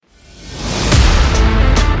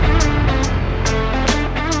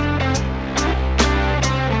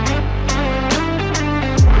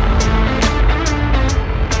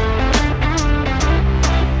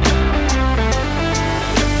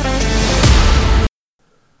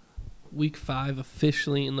Week 5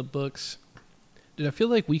 officially in the books. Dude, I feel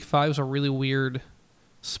like Week 5 is a really weird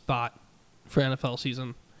spot for NFL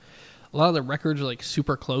season. A lot of the records are like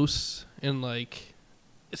super close, and like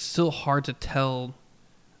it's still hard to tell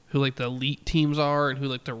who like the elite teams are and who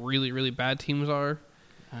like the really, really bad teams are.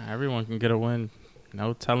 Everyone can get a win.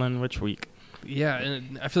 No telling which week. Yeah,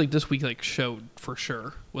 and I feel like this week like showed for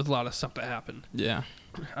sure with a lot of stuff that happened. Yeah.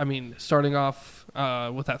 I mean, starting off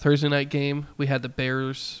with that Thursday night game, we had the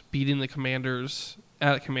Bears beating the Commanders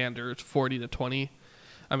at Commanders 40-20.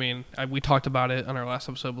 I mean, we talked about it on our last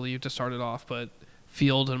episode, I believe, to start it off, but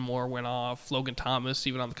Field and Moore went off. Logan Thomas,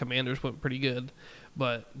 even on the Commanders, went pretty good.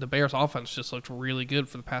 But the Bears' offense just looked really good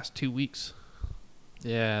for the past 2 weeks.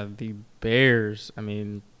 Yeah, the Bears, I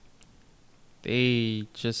mean, they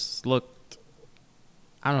just looked,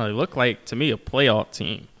 I don't know, they look like, to me, a playoff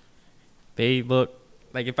team. They look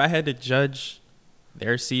like, if I had to judge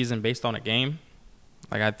their season based on a game,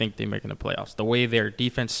 like, I think they're making the playoffs. The way their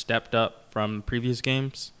defense stepped up from previous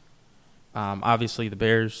games, obviously the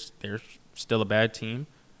Bears, they're still a bad team,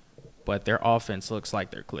 but their offense looks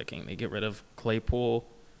like they're clicking. They get rid of Claypool.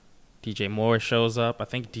 DJ Moore shows up. I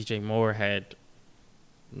think DJ Moore had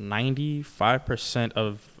 95%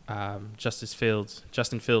 of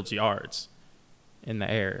Justin Fields' yards in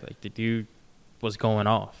the air. Like, the dude was going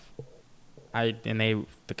off. The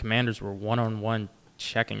Commanders were one-on-one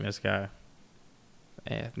checking this guy.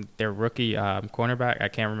 And their rookie cornerback, I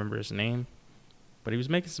can't remember his name, but he was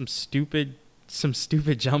making some stupid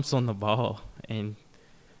jumps on the ball, and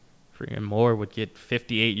freaking Moore would get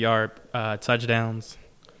 58-yard touchdowns.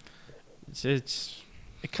 It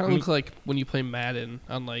kind of looks like when you play Madden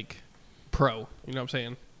on like Pro, you know what I'm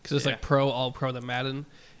saying? Because it's like Pro, all Pro, the Madden.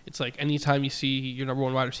 It's like anytime you see your number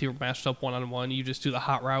one wide receiver matched up one-on-one, you just do the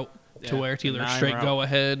hot route to where it's either straight go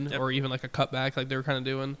ahead or even like a cutback like they were kind of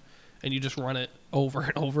doing. And you just run it over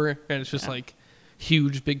and over, and it's just like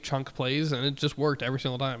huge, big chunk plays, and it just worked every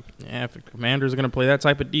single time. Yeah, if the Commanders are going to play that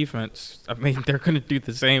type of defense, I mean, they're going to do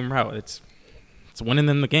the same route. It's winning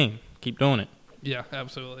them the game. Keep doing it. Yeah,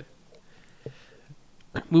 absolutely.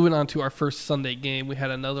 Moving on to our first Sunday game, we had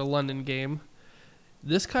another London game.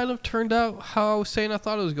 This kind of turned out how I was saying I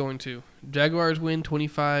thought it was going to. Jaguars win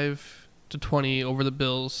 25-20 over the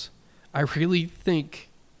Bills. I really think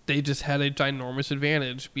they just had a ginormous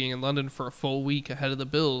advantage being in London for a full week ahead of the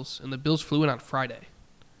Bills, and the Bills flew in on Friday.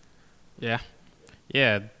 Yeah.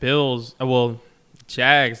 Yeah, Bills,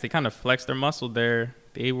 Jags, they kind of flexed their muscle there.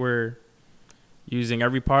 They were using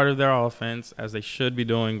every part of their offense, as they should be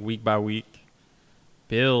doing week by week.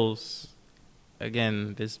 Bills,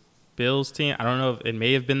 again, this Bills team, I don't know if it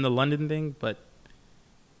may have been the London thing, but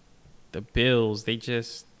the Bills, they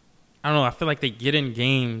just, I don't know, I feel like they get in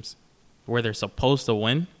games where they're supposed to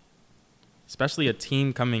win, especially a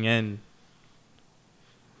team coming in.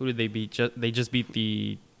 Who did they beat? They just beat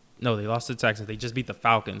they lost to Texas. They just beat the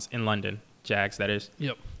Falcons in London. Jags, that is.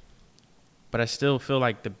 Yep. But I still feel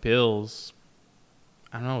like the Bills,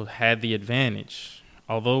 I don't know, had the advantage.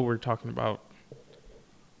 Although we're talking about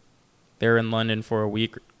they're in London for a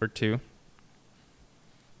week or two.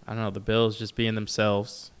 I don't know, the Bills just being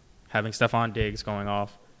themselves, having Stephon Diggs going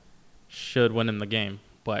off, should win them the game.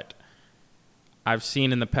 But I've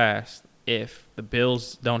seen in the past, if the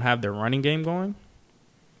Bills don't have their running game going,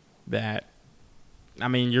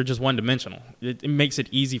 you're just one-dimensional. It makes it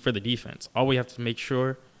easy for the defense. All we have to make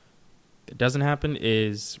sure that doesn't happen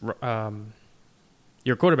is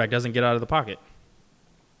your quarterback doesn't get out of the pocket.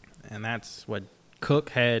 And that's what Cook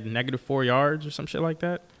had -4 yards or some shit like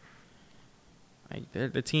that.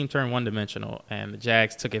 The team turned one-dimensional, and the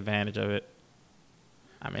Jags took advantage of it.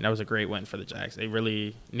 I mean, that was a great win for the Jags. They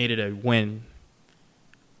really needed a win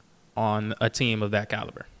on a team of that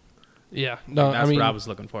caliber. Yeah. No, that's what I was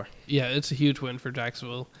looking for. Yeah, it's a huge win for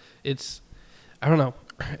Jacksonville. I don't know,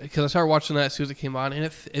 because I started watching that as soon as it came on, and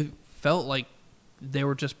it felt like they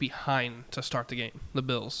were just behind to start the game, the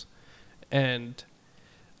Bills. And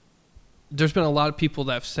there's been a lot of people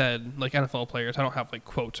that have said, like NFL players, I don't have like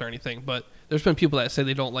quotes or anything, but there's been people that say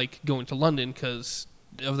they don't like going to London because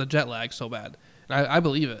of the jet lag so bad. And I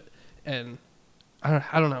believe it. And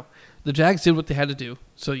I don't know. The Jags did what they had to do.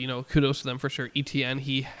 So, kudos to them for sure. ETN,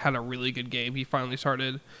 he had a really good game. He finally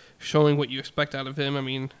started showing what you expect out of him. I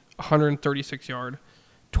mean, 136 yard,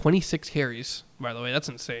 26 carries, by the way. That's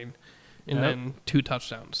insane. And then 2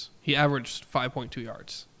 touchdowns. He averaged 5.2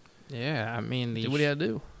 yards. Yeah, I mean, did what he had to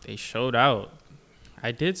do. They showed out.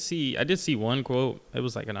 I did see one quote. It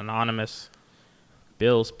was like an anonymous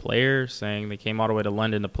Bills player saying they came all the way to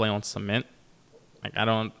London to play on cement. Like, I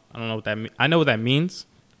don't know what that means. I know what that means.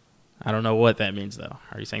 I don't know what that means, though.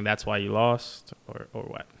 Are you saying that's why you lost or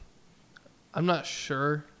what? I'm not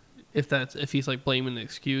sure. if he's like blaming the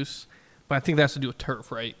excuse. But I think that has to do with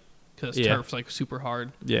turf, right? Because turf's like super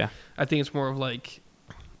hard. Yeah. I think it's more of like,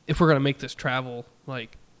 if we're gonna make this travel,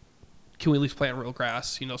 like, can we at least play on real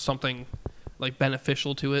grass? You know, something like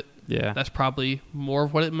beneficial to it. Yeah. That's probably more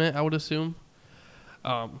of what it meant, I would assume.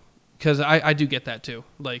 Because I do get that too.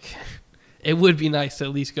 Like, it would be nice to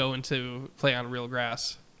at least go into play on real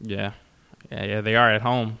grass. Yeah. Yeah, they are at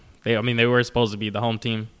home. They were supposed to be the home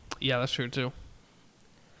team. Yeah, that's true too.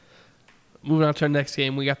 Moving on to our next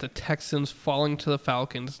game, we got the Texans falling to the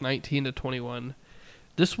Falcons 19-21.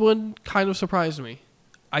 This one kind of surprised me.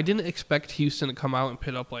 I didn't expect Houston to come out and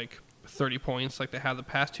put up like 30 points like they had the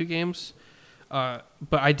past two games, but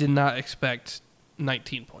I did not expect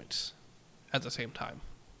 19 points at the same time.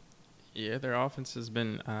 Yeah, their offense has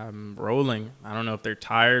been rolling. I don't know if they're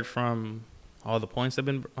tired from all the points they've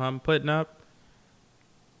been putting up.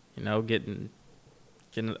 You know, getting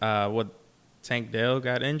what Tank Dell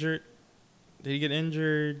got injured. Did he get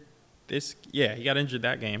injured? He got injured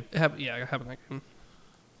that game. It happened that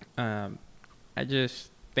game. I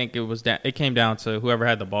just think it came down to whoever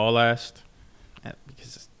had the ball last,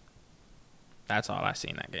 because that's all I see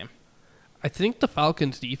in that game. I think the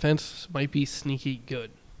Falcons' defense might be sneaky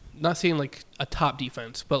good. Not saying like a top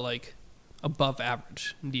defense, but like above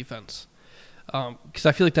average defense. Because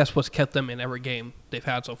I feel like that's what's kept them in every game they've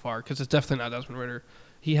had so far. Because it's definitely not Desmond Ridder.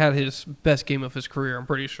 He had his best game of his career, I'm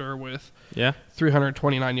pretty sure, with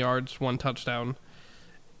 329 yards, 1 touchdown.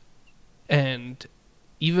 And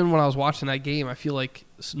even when I was watching that game, I feel like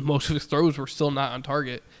most of his throws were still not on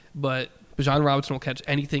target. But Bijan Robinson will catch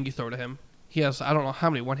anything you throw to him. He has, I don't know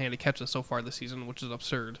how many one-handed catches so far this season, which is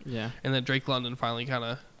absurd. Yeah. And then Drake London finally kind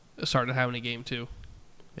of started having a game too.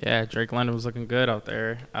 Yeah, Drake London was looking good out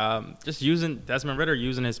there. Just using Desmond Ridder,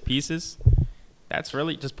 using his pieces. That's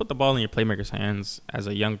really just put the ball in your playmaker's hands as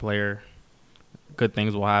a young player. Good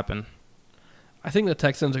things will happen. I think the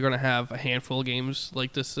Texans are going to have a handful of games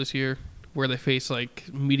like this year where they face like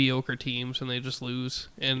mediocre teams and they just lose.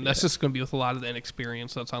 And that's just going to be with a lot of the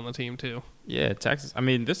inexperience that's on the team too. Yeah, Texas. I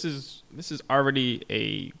mean, this is already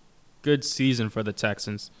a good season for the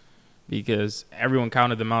Texans because everyone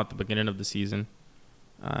counted them out at the beginning of the season.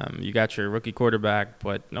 You got your rookie quarterback,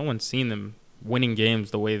 but no one's seen them winning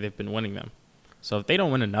games the way they've been winning them. So if they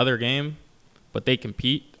don't win another game, but they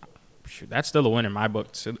compete, that's still a win in my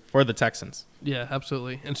book for the Texans. Yeah,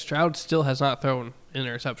 absolutely. And Stroud still has not thrown an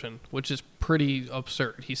interception, which is pretty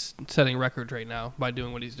absurd. He's setting records right now by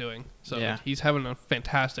doing what he's doing. So he's having a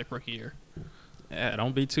fantastic rookie year. Yeah,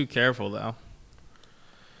 don't be too careful, though.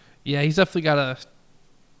 Yeah, he's definitely got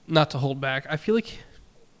not to hold back. I feel like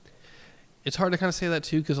it's hard to kind of say that,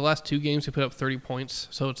 too, because the last 2 games he put up 30 points.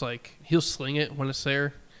 So it's like he'll sling it when it's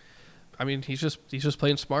there. I mean, he's just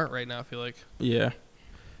playing smart right now, I feel like. Yeah.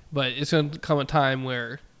 But it's going to come a time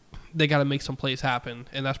where they got to make some plays happen,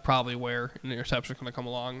 and that's probably where an interception is going to come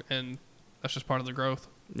along, and that's just part of the growth.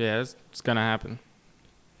 Yeah, it's going to happen.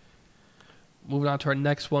 Moving on to our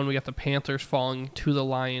next one, we got the Panthers falling to the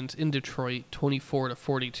Lions in Detroit,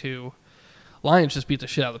 24-42. Lions just beat the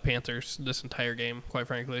shit out of the Panthers this entire game, quite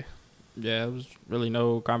frankly. Yeah, it was really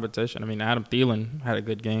no competition. I mean, Adam Thielen had a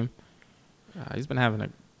good game. He's been having a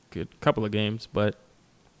good couple of games, but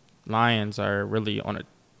Lions are really on a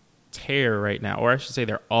tear right now, or I should say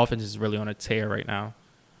their offense is really on a tear right now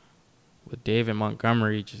with David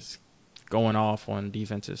Montgomery just going off on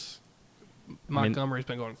defenses. Montgomery's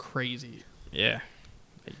been going crazy. Yeah.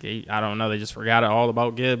 I don't know. They just forgot all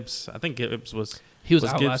about Gibbs. I think Gibbs was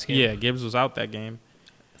out last game. Yeah, Gibbs was out that game.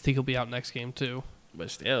 I think he'll be out next game too.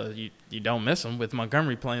 But still, you don't miss him with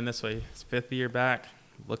Montgomery playing this way. His 5th year back,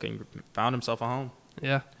 found himself a home.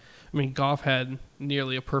 Yeah. I mean, Goff had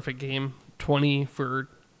nearly a perfect game, 20 for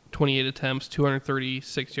 28 attempts,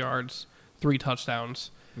 236 yards, 3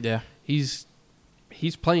 touchdowns. Yeah. He's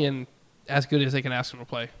playing as good as they can ask him to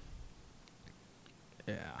play.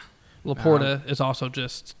 Yeah. Laporta is also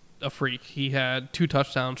just a freak. He had 2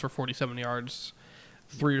 touchdowns for 47 yards,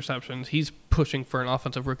 3 receptions. He's pushing for an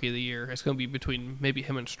offensive rookie of the year. It's going to be between maybe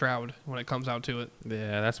him and Stroud when it comes out to it.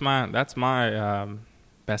 Yeah, that's my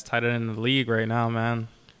best tight end in the league right now, man.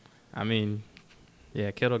 I mean,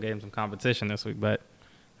 yeah, Kittle gave him some competition this week, but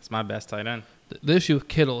it's my best tight end. The issue with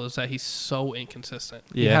Kittle is that he's so inconsistent.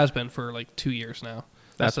 Yeah. He has been for like 2 years now.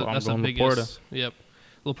 That's what I'm going Laporta. Yep.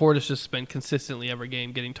 Laporta's just been consistently every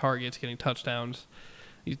game getting targets, getting touchdowns.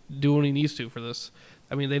 He's doing what he needs to for this.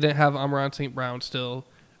 I mean, they didn't have Amon-Ra St. Brown still.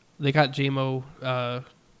 They got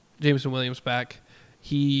Jameson Williams back.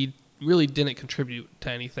 He really didn't contribute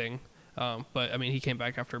to anything. But, I mean, he came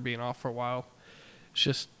back after being off for a while. It's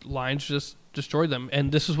just Lions just destroyed them.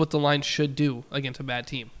 And this is what the Lions should do against a bad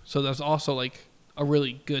team. So there's also, like, a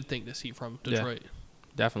really good thing to see from Detroit. Yeah,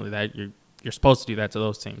 definitely. That you're supposed to do that to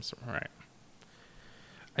those teams, right?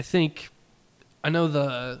 I know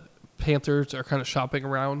the Panthers are kind of shopping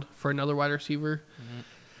around for another wide receiver. Mm-hmm.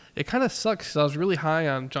 It kind of sucks because I was really high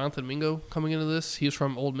on Jonathan Mingo coming into this. He was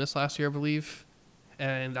from Ole Miss last year, I believe.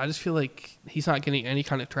 And I just feel like he's not getting any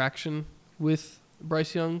kind of traction with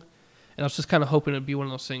Bryce Young. And I was just kind of hoping it'd be one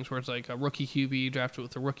of those things where it's like a rookie QB drafted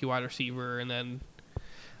with a rookie wide receiver, and then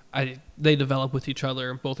they develop with each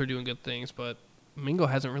other, and both are doing good things. But Mingo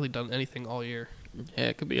hasn't really done anything all year. Yeah,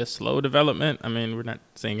 it could be a slow development. I mean, we're not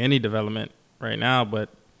seeing any development right now, but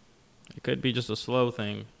it could be just a slow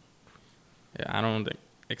thing. Yeah, I don't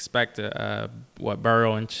expect what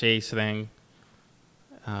Burrow and Chase thing,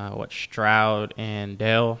 what Stroud and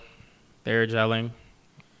Dale, they're gelling,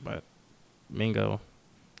 but Mingo,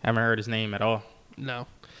 haven't heard his name at all. No.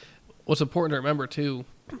 What's important to remember, too,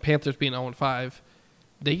 Panthers being 0-5,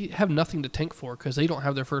 they have nothing to tank for because they don't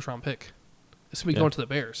have their first-round pick. This will be going to the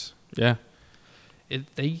Bears. Yeah.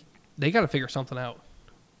 They got to figure something out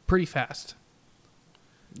pretty fast.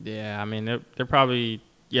 Yeah, I mean, they're probably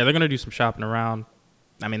 – yeah, they're going to do some shopping around.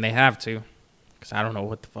 I mean, they have to because I don't know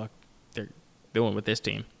what the fuck they're doing with this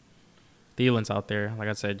team. Thielen's out there, like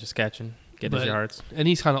I said, just getting his yards. And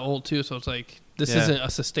he's kind of old, too, so it's like this isn't a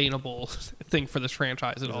sustainable thing for this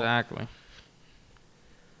franchise at all. Exactly.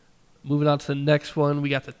 Moving on to the next one, we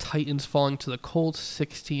got the Titans falling to the Colts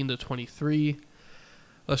 16-23.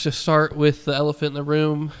 Let's just start with the elephant in the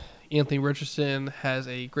room. Anthony Richardson has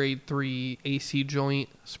a grade 3 AC joint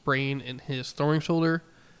sprain in his throwing shoulder.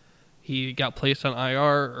 He got placed on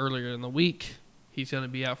IR earlier in the week. He's going to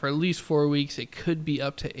be out for at least 4 weeks. It could be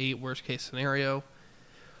up to 8, worst case scenario.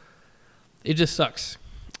 It just sucks.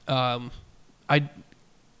 Because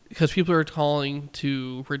people are calling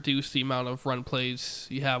to reduce the amount of run plays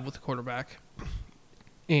you have with the quarterback.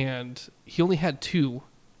 And he only had 2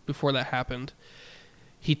 before that happened.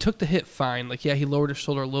 He took the hit fine. Like, yeah, he lowered his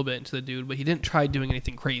shoulder a little bit into the dude, but he didn't try doing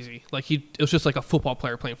anything crazy. Like, it was just like a football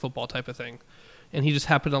player playing football type of thing. And he just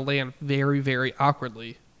happened to land very, very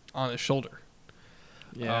awkwardly on his shoulder.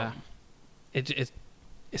 Yeah.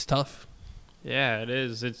 It's tough. Yeah, it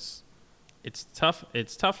is. It's tough.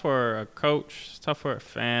 It's tough for a coach. It's tough for a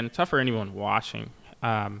fan. Tough for anyone watching.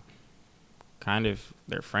 Kind of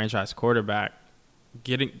their franchise quarterback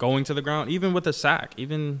going to the ground, even with a sack,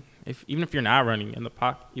 even if you're not running in the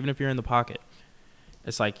pocket, even if you're in the pocket,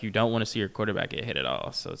 it's like you don't want to see your quarterback get hit at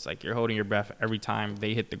all. So it's like you're holding your breath every time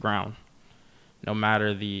they hit the ground, no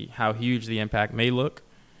matter how huge the impact may look.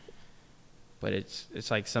 But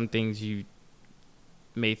it's like some things you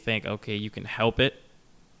may think, okay, you can help it.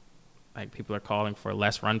 Like people are calling for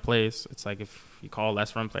less run plays. It's like if you call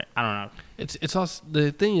less run play, I don't know. It's also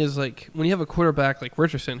the thing is like when you have a quarterback like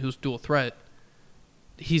Richardson who's dual threat,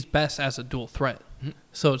 he's best as a dual threat. Mm-hmm.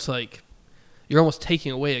 So it's like you're almost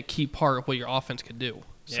taking away a key part of what your offense could do.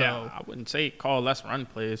 Yeah, so, I wouldn't say call less run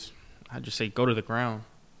plays. I'd just say go to the ground.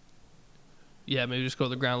 Yeah, maybe just go to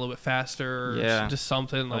the ground a little bit faster. Or just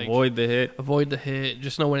something like avoid the hit.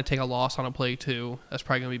 Just know when to take a loss on a play too. That's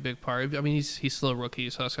probably gonna be a big part. I mean, he's still a rookie,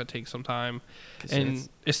 so that's gonna take some time. And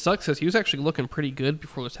it sucks because he was actually looking pretty good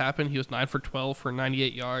before this happened. He was 9 for 12 for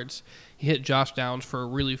 98 yards. He hit Josh Downs for a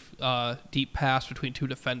really deep pass between 2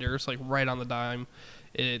 defenders, like right on the dime.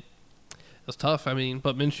 It was tough. I mean,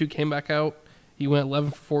 but Minshew came back out. He went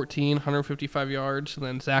 11 for 14, 155 yards, and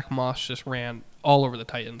then Zach Moss just ran all over the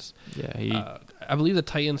Titans. Yeah, I believe the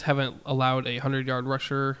Titans haven't allowed a 100-yard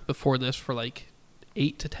rusher before this for like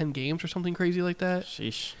 8 to 10 games or something crazy like that.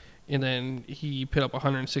 Sheesh. And then he put up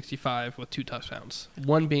 165 with 2 touchdowns,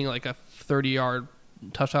 one being like a 30-yard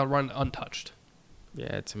touchdown run untouched.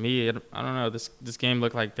 Yeah, to me, I don't know. This game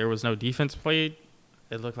looked like there was no defense played.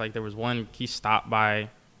 It looked like there was one key stop by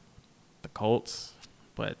the Colts,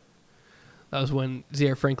 but that was when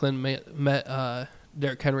Zaire Franklin met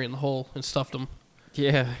Derrick Henry in the hole and stuffed him.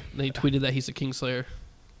 Yeah, and he tweeted that he's a Kingslayer.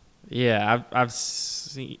 Yeah, I've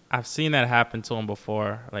seen that happen to him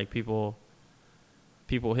before. Like people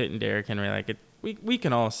hitting Derrick Henry. Like we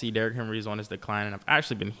can all see Derrick Henry's on his decline, and I've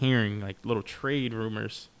actually been hearing like little trade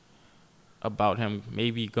rumors about him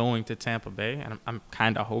maybe going to Tampa Bay, and I'm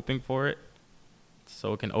kind of hoping for it,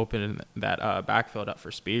 so it can open that backfield up for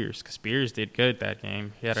Spears, because Spears did good that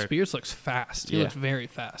game. Spears looks fast. He looks very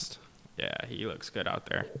fast. Yeah, he looks good out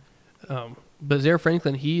there. But Zaire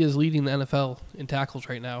Franklin, he is leading the NFL in tackles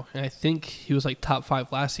right now, and I think he was like top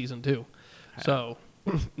 5 last season too. Yeah. So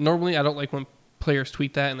normally I don't like when players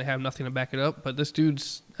tweet that and they have nothing to back it up, but this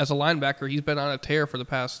dude's, as a linebacker, he's been on a tear for the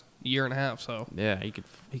past year and a half. So yeah, he could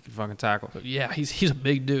fucking tackle. But yeah, he's a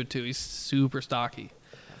big dude too. He's super stocky.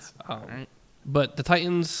 All right. But the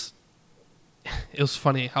Titans, it was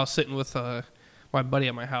funny. I was sitting with my buddy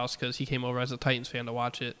at my house because he came over as a Titans fan to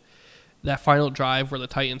watch it. That final drive where the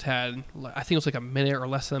Titans had, I think it was like a minute or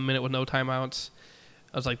less than a minute with no timeouts.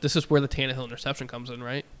 I was like, this is where the Tannehill interception comes in,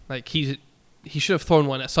 right? Like, he should have thrown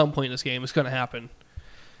one at some point in this game. It's going to happen.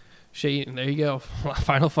 Shane, there you go.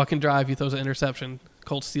 Final fucking drive, he throws an interception.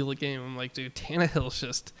 Colts steal the game. I'm like, dude, Tannehill's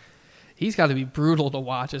just, he's got to be brutal to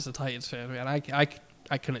watch as a Titans fan, man.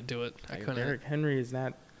 I couldn't do it. I couldn't. Derrick Henry is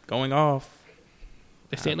not going off.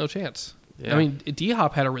 They stand no chance. Yeah. I mean,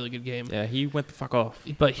 D-Hop had a really good game. Yeah, he went the fuck off.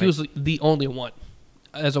 But he was the only one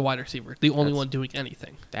as a wide receiver. The only one doing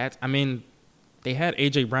anything. They had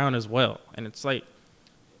A.J. Brown as well. And it's like,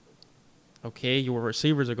 okay, your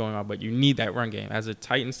receivers are going off, but you need that run game. As a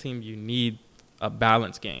Titans team, you need a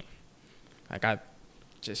balanced game. Like, I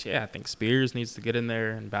think Spears needs to get in there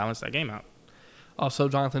and balance that game out. Also,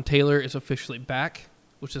 Jonathan Taylor is officially back,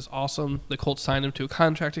 which is awesome. The Colts signed him to a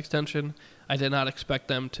contract extension. I did not expect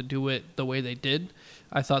them to do it the way they did.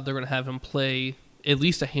 I thought they were going to have him play at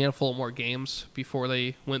least a handful more games before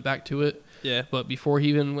they went back to it. Yeah. But before he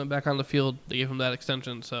even went back on the field, they gave him that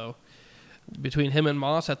extension. So between him and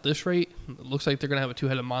Moss at this rate, it looks like they're going to have a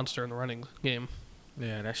two-headed monster in the running game.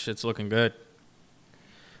 Yeah, that shit's looking good.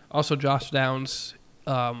 Also, Josh Downs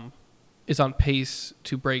is on pace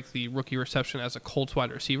to break the rookie reception as a Colts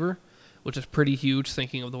wide receiver, which is pretty huge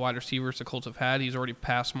thinking of the wide receivers the Colts have had. He's already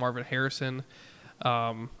passed Marvin Harrison.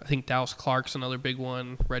 I think Dallas Clark's another big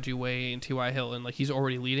one, Reggie Wayne, T.Y. Hilton. Like, he's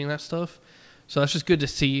already leading that stuff. So that's just good to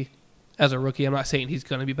see as a rookie. I'm not saying he's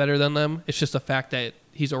going to be better than them. It's just the fact that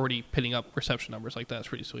he's already pitting up reception numbers like that. It's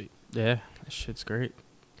pretty sweet. Yeah, that shit's great.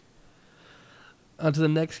 On to the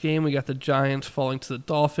next game, we got the Giants falling to the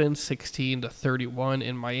Dolphins, 16-31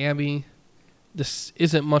 in Miami. This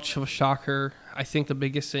isn't much of a shocker. I think the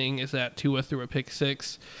biggest thing is that Tua threw a pick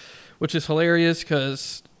six, which is hilarious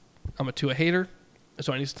because I'm a Tua hater.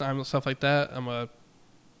 So anytime stuff like that, I'm a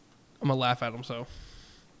laugh at him. So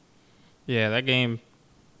yeah, that game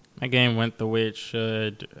went the way it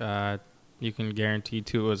should. You can guarantee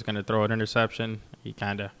Tua is going to throw an interception.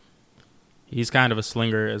 He's kind of a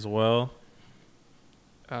slinger as well.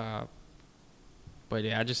 But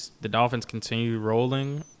yeah, the Dolphins continue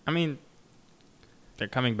rolling. I mean, they're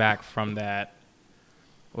coming back from that.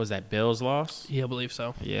 What was that, Bills loss? Yeah, I believe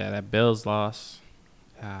so. Yeah, that Bills loss.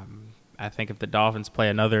 I think if the Dolphins play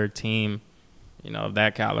another team, of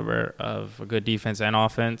that caliber of a good defense and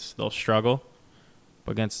offense, they'll struggle.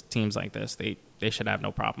 But against teams like this, they should have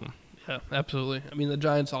no problem. Yeah, absolutely. I mean, the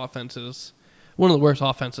Giants' offense is one of the worst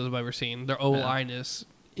offenses I've ever seen. Their O-line is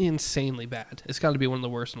insanely bad. It's got to be one of the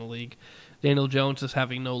worst in the league. Daniel Jones is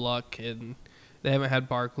having no luck, and they haven't had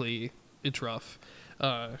Barkley. It's rough.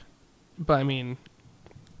 But, I mean,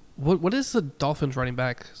 what is the Dolphins running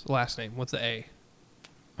back's last name? What's the A?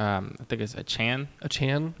 I think it's Achan.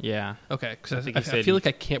 Achan? Yeah. Okay, because I feel like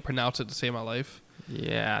I can't pronounce it to save my life.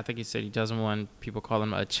 Yeah, I think he said he doesn't want people call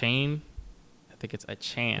him a chain. I think it's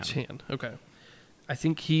Achan. Achan, okay. I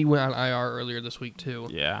think he went on IR earlier this week, too.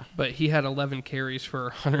 Yeah. But he had 11 carries for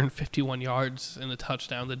 151 yards and a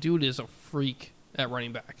touchdown. The dude is a freak at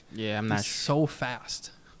running back. Yeah, He's so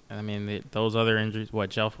fast. I mean, those other injuries,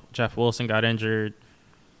 Jeff Wilson got injured.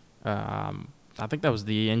 I think that was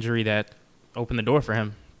the injury that opened the door for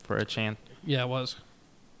him, for Achan. Yeah, it was.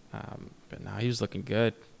 But now he was looking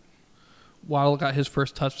good. Waddle got his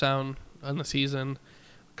first touchdown in the season.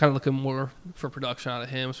 Kind of looking more for production out of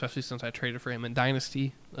him, especially since I traded for him in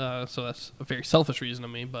Dynasty. So that's a very selfish reason to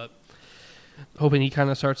me, but hoping he kind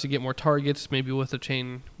of starts to get more targets, maybe with the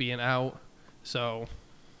chain being out. So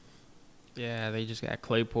yeah, they just got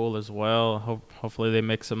Claypool as well. Hopefully they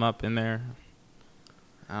mix him up in there.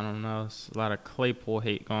 I don't know. There's a lot of Claypool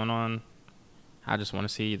hate going on. I just want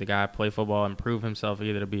to see the guy play football and prove himself,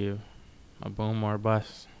 either to be a boom or a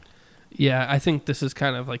bust. Yeah, I think this is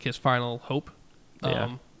kind of like his final hope.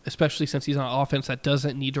 Yeah. Especially since he's on an offense that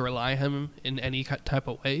doesn't need to rely on him in any type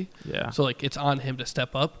of way. Yeah. So, it's on him to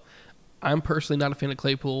step up. I'm personally not a fan of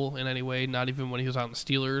Claypool in any way, not even when he was on the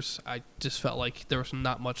Steelers. I just felt like there was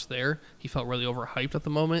not much there. He felt really overhyped at the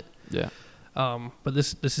moment. Yeah. But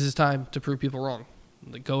this is his time to prove people wrong.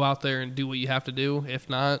 Go out there and do what you have to do. If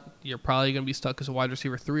not, you're probably going to be stuck as a wide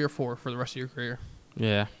receiver 3 or 4 for the rest of your career.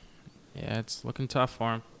 Yeah. Yeah, it's looking tough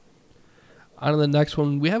for him. On to the next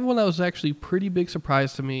one. We have one that was actually pretty big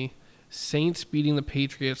surprise to me. Saints beating the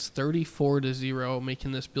Patriots 34-0,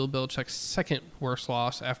 making this Bill Belichick's second worst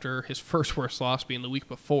loss after his first worst loss being the week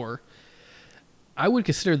before. I would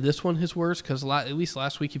consider this one his worst because at least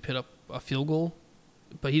last week he put up a field goal,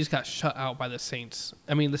 but he just got shut out by the Saints.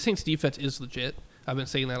 I mean, the Saints defense is legit. I've been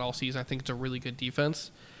saying that all season. I think it's a really good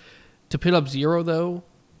defense. To put up 0, though,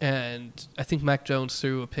 and I think Mac Jones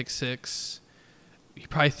threw a pick six. He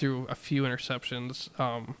probably threw a few interceptions,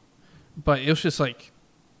 but it was just like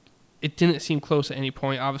it didn't seem close at any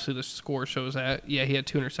point. Obviously, the score shows that. Yeah, he had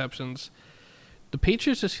 2 interceptions. The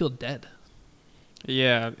Patriots just feel dead.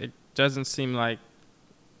 Yeah, it doesn't seem like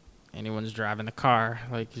anyone's driving the car.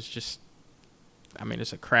 Like, it's just, I mean,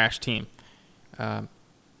 it's a crash team.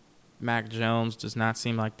 Mac Jones does not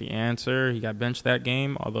seem like the answer. He got benched that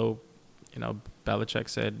game, although, Belichick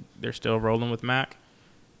said they're still rolling with Mac.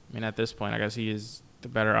 I mean, at this point, I guess he is the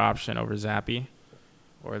better option over Zappy,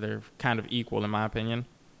 or they're kind of equal in my opinion.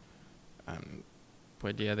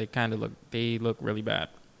 But yeah, they look really bad.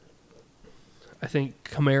 I think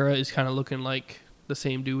Kamara is kind of looking like the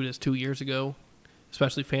same dude as 2 years ago,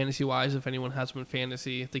 especially fantasy-wise. If anyone has him in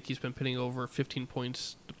fantasy, I think he's been pitting over 15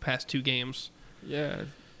 points the past 2 games. Yeah,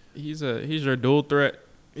 he's your dual threat.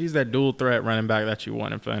 He's that dual threat running back that you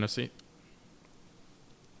want in fantasy.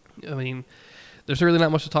 I mean, there's really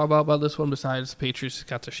not much to talk about this one besides the Patriots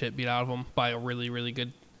got the shit beat out of them by a really, really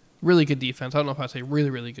good defense. I don't know if I'd say really,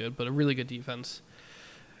 really good, but a really good defense.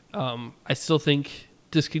 I still think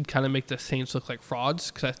this could kind of make the Saints look like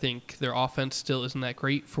frauds because I think their offense still isn't that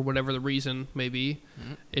great for whatever the reason may be.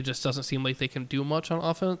 Mm-hmm. It just doesn't seem like they can do much on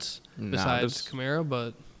offense besides Kamara.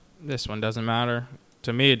 But this one doesn't matter.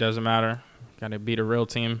 To me, it doesn't matter. Got to beat a real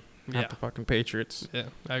team, not the fucking Patriots. Yeah,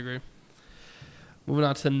 I agree. Moving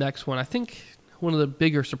on to the next one. I think one of the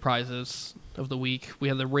bigger surprises of the week, we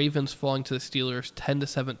had the Ravens falling to the Steelers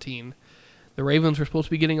 10-17. The Ravens were supposed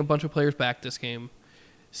to be getting a bunch of players back this game.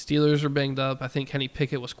 Steelers are banged up. I think Kenny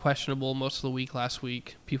Pickett was questionable most of the week last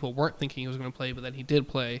week. People weren't thinking he was going to play, but then he did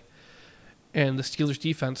play. And the Steelers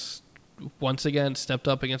defense once again stepped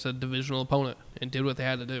up against a divisional opponent and did what they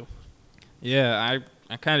had to do. Yeah,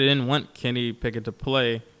 I kind of didn't want Kenny Pickett to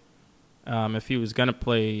play if he was going to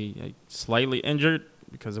play slightly injured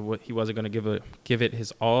because of what he wasn't going to give it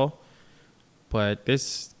his all. But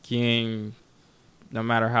this game, no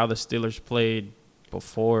matter how the Steelers played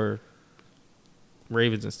before,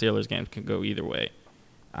 Ravens and Steelers games can go either way.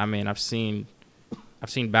 I mean, I've seen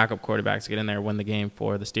backup quarterbacks get in there and win the game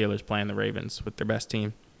for the Steelers playing the Ravens with their best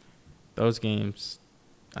team. Those games,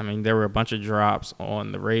 I mean, there were a bunch of drops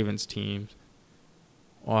on the Ravens teams.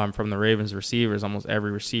 From the Ravens receivers, almost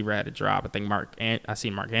every receiver had a drop. I think Mark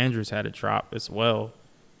Andrews had a drop as well.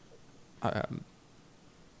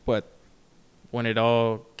 But when it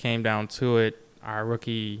all came down to it, our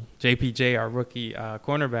rookie JPJ, our rookie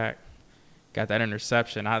cornerback, got that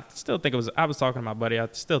interception. I was talking to my buddy. I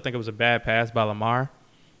still think it was a bad pass by Lamar.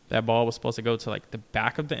 That ball was supposed to go to like the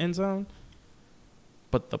back of the end zone,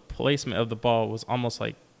 but the placement of the ball was almost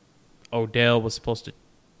like Odell was supposed to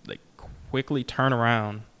like quickly turn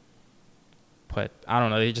around. But I don't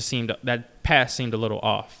know. That pass seemed a little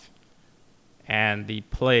off. And the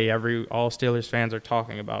play, all Steelers fans are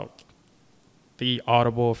talking about the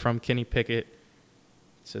audible from Kenny Pickett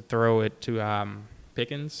to throw it to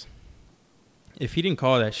Pickens. If he didn't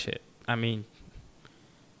call that shit, I mean,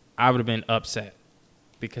 I would have been upset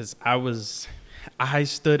because I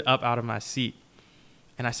stood up out of my seat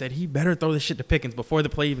and I said, he better throw this shit to Pickens before the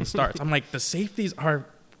play even starts. I'm like, the safeties are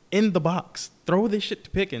in the box. Throw this shit to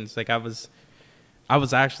Pickens. Like I was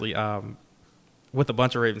actually with a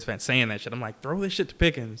bunch of Ravens fans saying that shit. I'm like, throw this shit to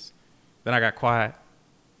Pickens. Then I got quiet.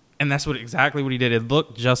 And that's exactly what he did. It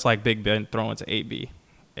looked just like Big Ben throwing to AB.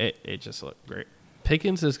 It just looked great.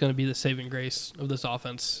 Pickens is going to be the saving grace of this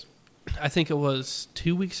offense. I think it was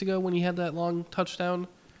 2 weeks ago when he had that long touchdown.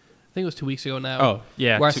 I think it was 2 weeks ago now. Oh,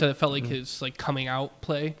 yeah. Where I said it felt like his like coming out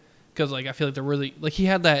play because like I feel like they're really like he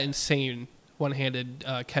had that insane one-handed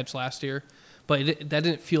catch last year, but that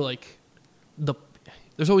didn't feel like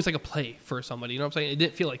there's always like a play for somebody. You know what I'm saying? It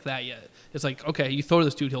didn't feel like that yet. It's like, okay, you throw to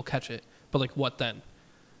this dude, he'll catch it, but like what then?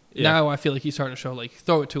 Yeah. Now I feel like he's starting to show like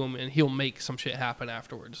throw it to him and he'll make some shit happen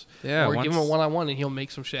afterwards. Yeah, or give him a one-on-one and he'll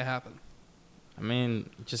make some shit happen. I mean,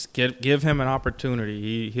 just give him an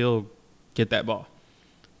opportunity. He'll get that ball.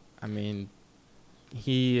 I mean,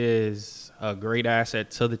 he is a great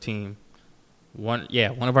asset to the team. One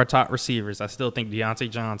of our top receivers. I still think Deontay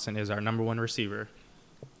Johnson is our number one receiver,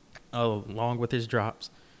 along with his drops,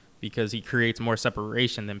 because he creates more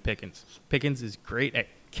separation than Pickens. Pickens is great at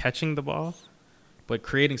catching the ball, but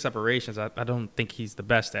creating separations, I don't think he's the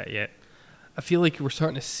best at yet. I feel like we're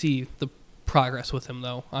starting to see the progress with him,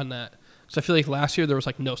 though, on that. So I feel like last year there was,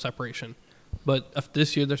 like, no separation. But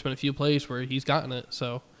this year there's been a few plays where he's gotten it.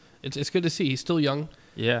 So it's good to see. He's still young.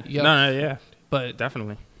 Yeah. Yeah. But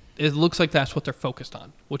definitely. It looks like that's what they're focused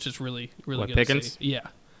on, which is really, really good Pickens? to see. Yeah.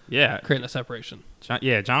 Yeah. Creating a separation.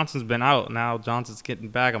 Johnson's been out. Now Johnson's getting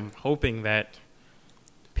back. I'm hoping that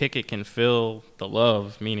Pickett can feel the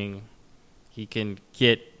love, meaning he can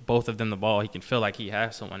get both of them the ball. He can feel like he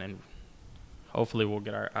has someone, and hopefully we'll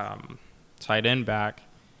get our tight end back.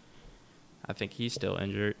 I think he's still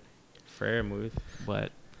injured, Fairmouth,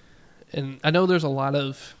 but And I know there's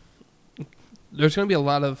going to be a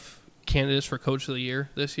lot of candidates for Coach of the Year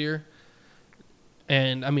this year.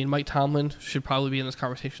 And, I mean, Mike Tomlin should probably be in this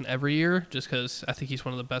conversation every year just because I think he's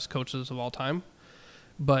one of the best coaches of all time.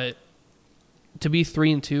 But to be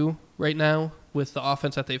 3-2 right now with the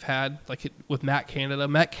offense that they've had, like with Matt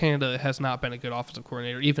Canada has not been a good offensive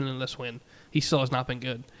coordinator, even in this win. He still has not been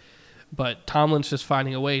good. But Tomlin's just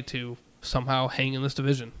finding a way to somehow hang in this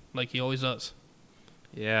division like he always does.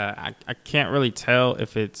 yeah, I can't really tell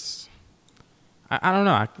if it's I don't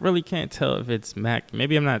know. I really can't tell if it's Matt.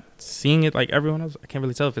 Maybe I'm not seeing it like everyone else. I can't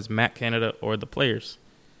really tell if it's Matt Canada or the players.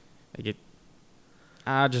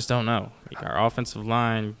 I just don't know. Like our offensive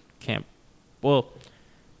line can't. Well,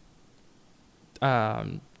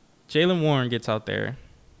 Jalen Warren gets out there.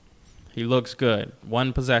 He looks good.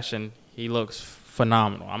 One possession, he looks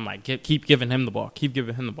phenomenal. I'm like, keep giving him the ball. Keep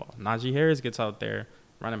giving him the ball. Najee Harris gets out there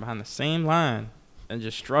running behind the same line and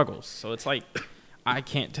just struggles. So it's like I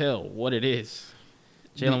can't tell what it is.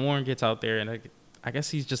 Jalen Warren gets out there, and I guess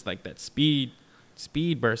he's just like that speed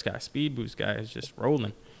burst guy, speed boost guy is just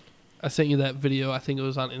rolling. I sent you that video, I think it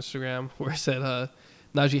was on Instagram, where it said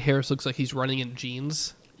Najee Harris looks like he's running in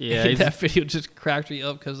jeans. Yeah, and that video just cracked me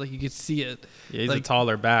up because like you could see it. Yeah, he's like, a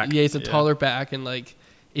taller back. Yeah, he's a taller back, and like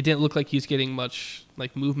it didn't look like he was getting much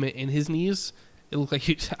like movement in his knees. It looked like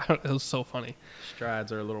it was so funny.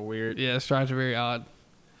 Strides are a little weird. Yeah, strides are very odd.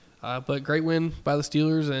 But great win by the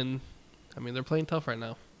Steelers, and I mean they're playing tough right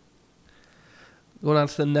now. Going on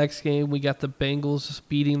to the next game, we got the Bengals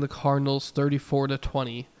beating the Cardinals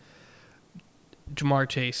 34-20. Jamar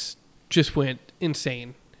Chase just went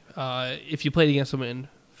insane. If you played against him in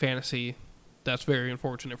fantasy, that's very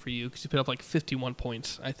unfortunate for you because he put up like 51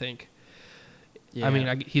 points, I think. Yeah. I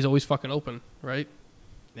mean, he's always fucking open, right?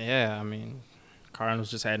 Yeah, I mean,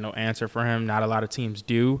 Cardinals just had no answer for him. Not a lot of teams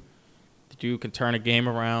do. The dude can turn a game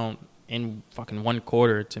around in fucking one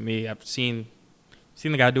quarter. To me, I've seen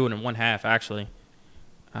the guy do it in one half actually,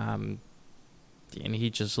 and he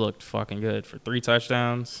just looked fucking good for 3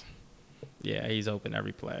 touchdowns. Yeah, he's open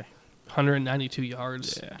every play. 192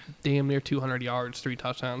 yards, yeah, damn near 200 yards, 3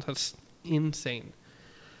 touchdowns. That's insane.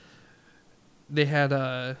 They had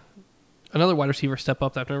another wide receiver step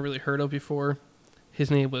up that I've never really heard of before.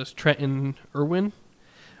 His name was Trenton Irwin.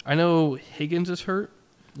 I know Higgins is hurt.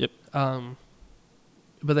 Yep.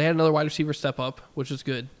 But they had another wide receiver step up, which is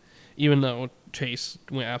good, even though Chase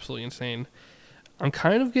went absolutely insane. I'm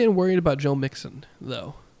kind of getting worried about Joe Mixon,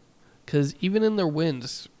 though, because even in their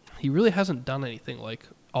wins, he really hasn't done anything like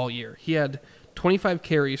all year. He had 25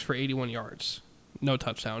 carries for 81 yards, no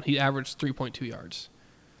touchdown. He averaged 3.2 yards.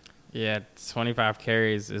 Yeah, 25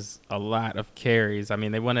 carries is a lot of carries. I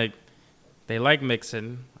mean, they like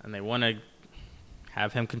Mixon, and they want to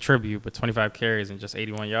have him contribute, but 25 carries and just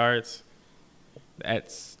 81 yards,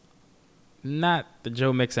 that's not the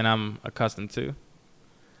Joe Mixon I'm accustomed to.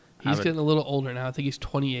 He's getting a little older now. I think he's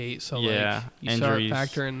 28, so yeah, you injuries. Start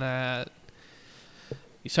factoring that.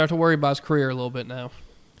 You start to worry about his career a little bit now.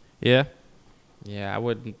 Yeah. Yeah, I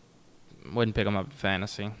wouldn't pick him up in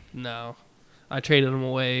fantasy. No. I traded him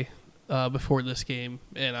away before this game,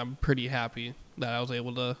 and I'm pretty happy that I was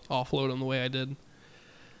able to offload him the way I did.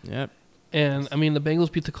 Yep. And, I mean, the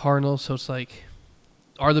Bengals beat the Cardinals, so it's like,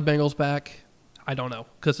 are the Bengals back? I don't know,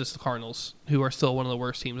 because it's the Cardinals, who are still one of the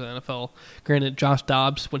worst teams in the NFL. Granted, Josh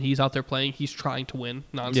Dobbs, when he's out there playing, he's trying to win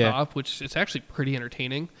nonstop, which is actually pretty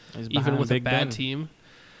entertaining, even with Big a bad Ben. team.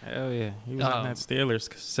 Hell yeah. He was in that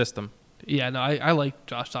Steelers system. Yeah, no, I like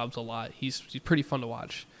Josh Dobbs a lot. He's pretty fun to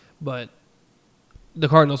watch. But the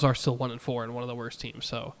Cardinals are still 1-4 and one of the worst teams.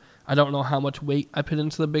 So I don't know how much weight I put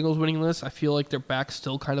into the Bengals winning this. I feel like their back's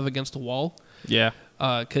still kind of against the wall. Yeah.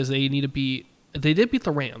 Because they need to beat – they did beat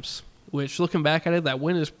the Rams, which looking back at it, that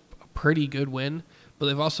win is a pretty good win. But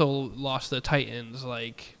they've also lost the Titans.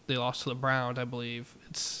 Like, they lost to the Browns, I believe.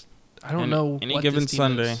 I don't know any what given this team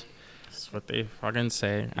Sunday. is. That's what they fucking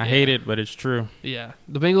say. I hate it, but it's true. Yeah.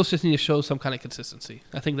 The Bengals just need to show some kind of consistency.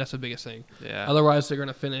 I think that's the biggest thing. Yeah. Otherwise, they're going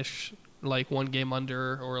to finish like one game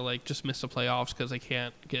under or like just miss the playoffs because they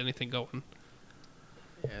can't get anything going.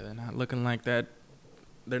 Yeah, they're not looking like that.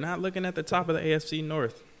 They're not looking at the top of the AFC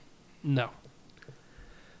North. No.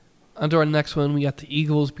 On to our next one, we got the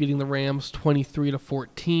Eagles beating the Rams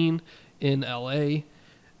 23-14 in LA.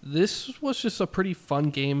 This was just a pretty fun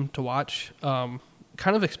game to watch.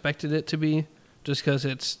 Kind of expected it to be just because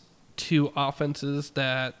it's two offenses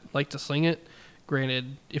that like to sling it.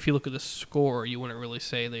 Granted, if you look at the score, you wouldn't really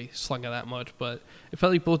say they slung it that much, but it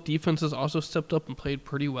felt like both defenses also stepped up and played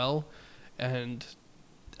pretty well. And,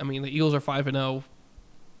 I mean, the Eagles are 5-0.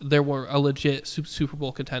 They were a legit Super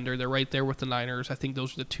Bowl contender. They're right there with the Niners. I think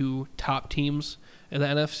those are the two top teams in the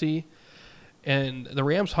NFC. And the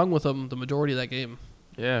Rams hung with them the majority of that game.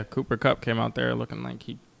 Yeah, Cooper Kupp came out there looking like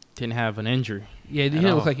he didn't have an injury. Yeah, he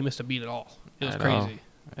didn't look like he missed a beat at all. It was crazy.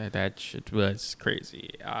 That shit was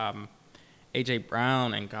crazy. A.J.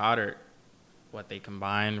 Brown and Goddard, they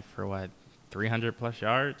combined for 300-plus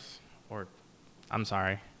yards?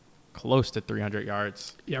 Close to 300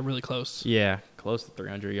 yards. Yeah, really close. Yeah, close to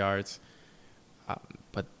 300 yards.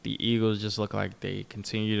 But the Eagles just look like they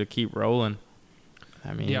continue to keep rolling.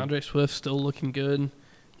 I mean, DeAndre Swift still looking good.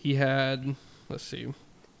 He had, a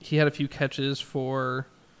few catches for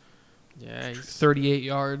 38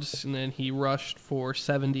 yards, and then he rushed for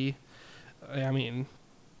 70. I mean,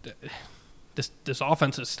 this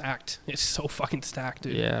offense is stacked. It's so fucking stacked,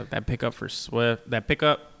 dude. Yeah, that pickup for Swift,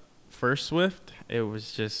 it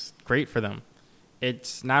was just great for them.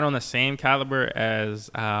 It's not on the same caliber as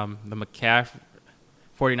the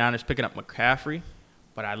 49ers picking up McCaffrey,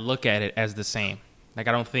 but I look at it as the same. Like,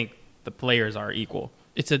 I don't think the players are equal.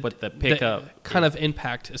 But the pickup kind of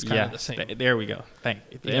impact is kind of the same. There we go.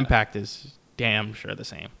 The impact is damn sure the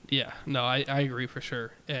same. Yeah, no, I agree for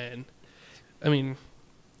sure. And I mean,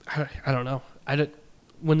 I don't know.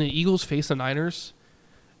 When the Eagles face the Niners,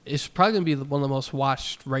 it's probably going to be one of the most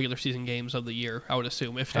watched regular season games of the year, I would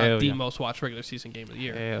assume, if not the most watched regular season game of the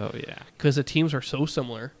year. Hell yeah. Because the teams are so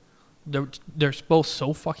similar. They're both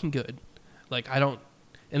so fucking good.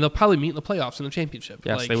 And they'll probably meet in the playoffs in the championship.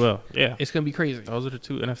 Yes, they will. Yeah. It's going to be crazy. Those are the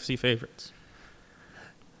two NFC favorites.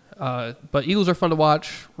 But Eagles are fun to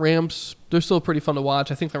watch. Rams, they're still pretty fun to watch.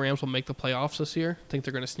 I think the Rams will make the playoffs this year. I think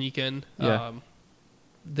they're going to sneak in. Yeah.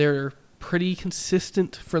 They're pretty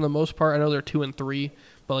consistent for the most part. I know they're 2-3,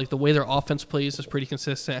 but the way their offense plays is pretty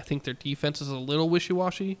consistent. I think their defense is a little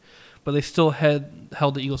wishy-washy, but they still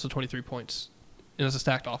held the Eagles to 23 points. And it's a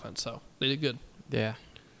stacked offense, so they did good. Yeah.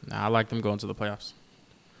 I like them going to the playoffs.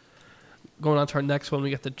 Going on to our next one, we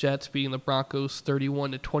got the Jets beating the Broncos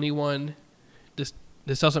 31-21.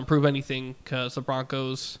 This doesn't prove anything because the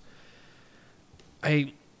Broncos,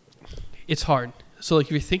 it's hard. So if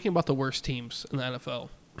you're thinking about the worst teams in the NFL,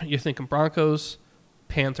 you're thinking Broncos,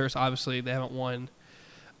 Panthers. Obviously, they haven't won.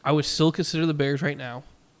 I would still consider the Bears right now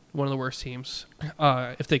one of the worst teams.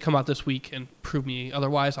 If they come out this week and prove me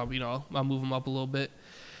otherwise, I'll move them up a little bit.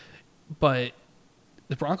 But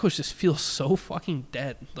the Broncos just feel so fucking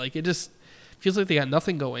dead. It just feels like they got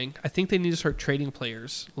nothing going. I think they need to start trading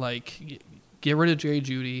players. Get rid of Jerry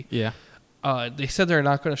Jeudy. Yeah. They said they're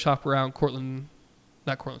not going to shop around Patrick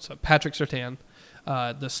Surtain,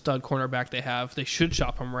 the stud cornerback they have. They should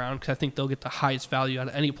shop him around because I think they'll get the highest value out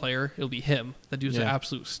of any player. It'll be him. That dude's an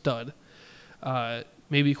absolute stud.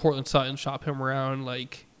 Maybe Cortland Sutton, shop him around.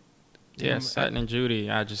 Sutton and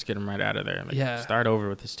Jeudy, I just get them right out of there. Start over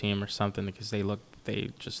with this team or something because they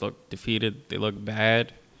just look defeated. They look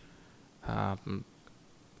bad. And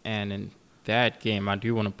in that game, I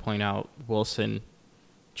do want to point out Wilson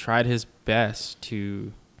tried his best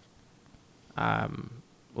to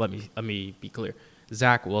let me be clear.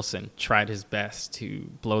 Zach Wilson tried his best to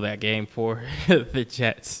blow that game for the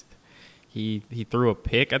Jets. He threw a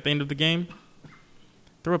pick at the end of the game.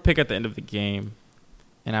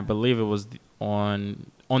 And I believe it was on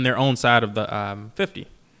their own side of the 50.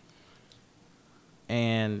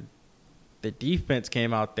 And the defense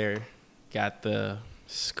came out there, got the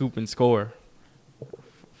scoop and score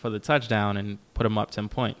for the touchdown and put him up 10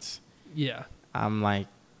 points. Yeah. I'm like,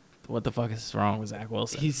 what the fuck is wrong with Zach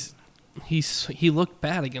Wilson? He looked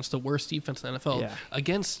bad against the worst defense in the NFL. Yeah.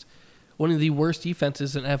 Against one of the worst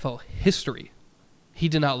defenses in NFL history. He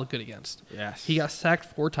did not look good against. Yes. He got sacked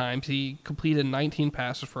 4 times. He completed 19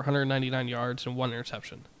 passes for 199 yards and 1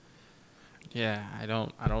 interception. Yeah, I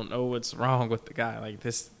don't know what's wrong with the guy. Like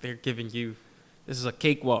this, they're giving you, this is a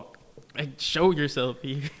cakewalk. Show yourself.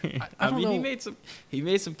 I mean, know. He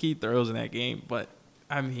made some key throws in that game, but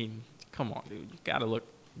I mean, come on, dude, you gotta look.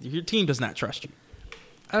 Your team does not trust you.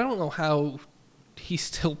 I don't know how he's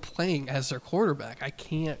still playing as their quarterback. I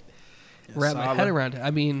can't wrap my head around it.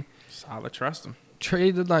 I mean, solid trust him.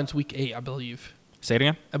 Trade deadline's week 8, I believe. Say it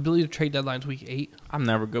again. I believe trade deadline's week 8. I'm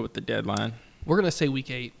never good with the deadline. We're gonna say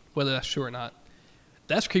week 8, whether that's true or not.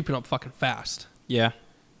 That's creeping up fucking fast. Yeah.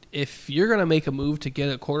 If you're going to make a move to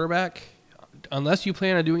get a quarterback, unless you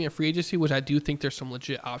plan on doing it free agency, which I do think there's some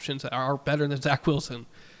legit options that are better than Zach Wilson,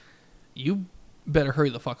 you better hurry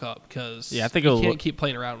the fuck up because you can't keep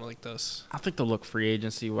playing around like this. I think they'll look free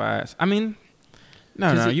agency-wise. I mean,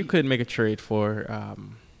 No, you could make a trade for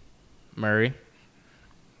Murray.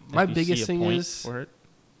 My biggest thing is, for it.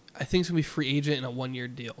 I think it's going to be free agent in a 1-year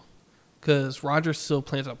deal. Because Rodgers still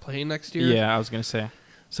plans on playing next year. Yeah, I was going to say.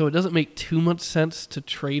 So it doesn't make too much sense to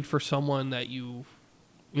trade for someone that you're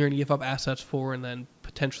going to give up assets for and then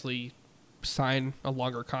potentially sign a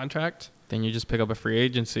longer contract. Then you just pick up a free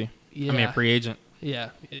agency. Yeah. I mean, a free agent. Yeah.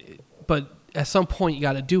 But at some point, you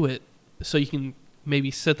got to do it so you can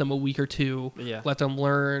maybe sit them a week or two, let them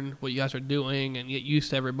learn what you guys are doing and get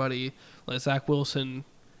used to everybody. Let Zach Wilson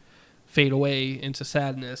fade away into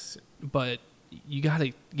sadness. But you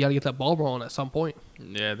gotta get that ball rolling at some point.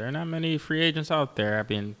 Yeah, there are not many free agents out there. I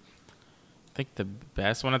mean, I think the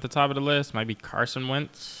best one at the top of the list might be Carson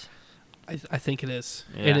Wentz. I think it is.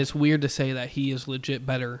 Yeah. And it's weird to say that he is legit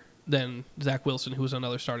better than Zach Wilson, who was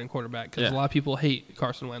another starting quarterback, because a lot of people hate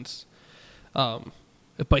Carson Wentz.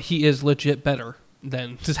 But he is legit better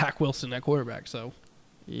than Zach Wilson at quarterback. So,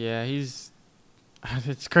 yeah, it's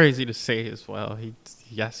crazy to say as well.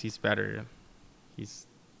 He's better. He's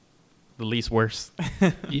the least worst.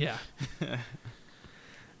 Yeah.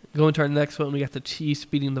 Going to our next one, we got the Chiefs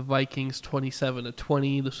beating the Vikings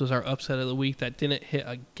 27-20. This was our upset of the week that didn't hit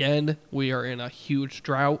again. We are in a huge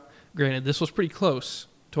drought. Granted, this was pretty close,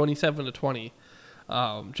 27-20.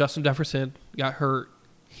 Justin Jefferson got hurt.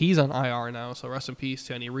 He's on IR now, so rest in peace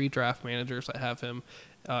to any redraft managers that have him,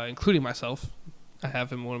 including myself. I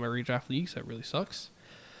have him in one of my redraft leagues. That really sucks.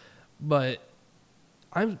 But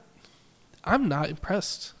I'm not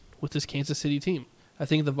impressed with this Kansas City team. I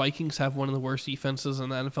think the Vikings have one of the worst defenses in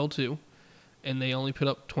the NFL too, and they only put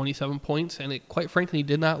up 27 points, and it quite frankly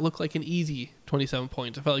did not look like an easy 27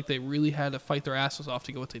 points. I felt like they really had to fight their asses off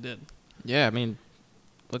to get what they did. Yeah, I mean,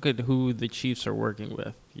 look at who the Chiefs are working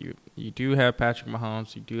with. You do have Patrick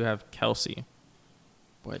Mahomes, you do have Kelsey,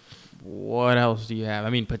 but what else do you have? I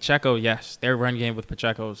mean, Pacheco, yes, their run game with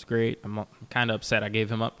Pacheco is great. I'm kind of upset I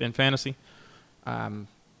gave him up in fantasy,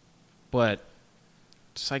 but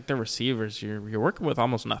just like the receivers, you're working with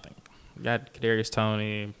almost nothing. You got Kadarius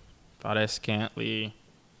Toney, Valdez Scantling,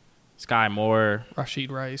 Sky Moore,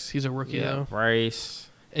 Rashid Rice, he's a rookie though. Rice,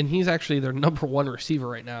 and he's actually their number one receiver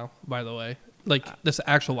right now. By the way, like this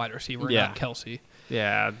actual wide receiver, not Kelsey.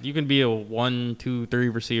 Yeah, you can be a 1, 2, 3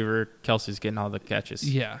 receiver. Kelsey's getting all the catches.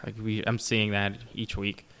 Yeah, I'm seeing that each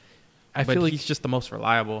week. I feel like he's just the most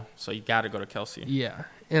reliable, so you got to go to Kelsey. Yeah,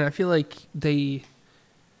 and I feel like they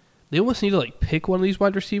almost need to like pick one of these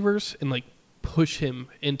wide receivers and like push him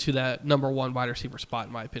into that number one wide receiver spot.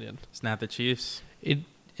 In my opinion, it's not the Chiefs. It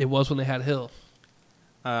was when they had Hill.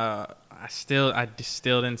 I still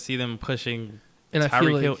didn't see them pushing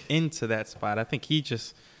Tyreek Hill into that spot. I think he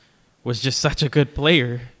was just such a good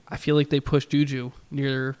player. I feel like they pushed Juju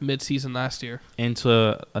near midseason last year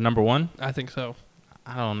into a number one. I think so.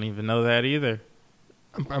 I don't even know that either.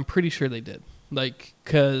 I'm pretty sure they did.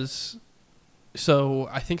 So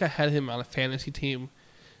I think I had him on a fantasy team,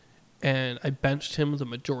 and I benched him the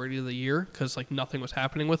majority of the year because like nothing was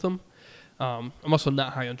happening with him. I'm also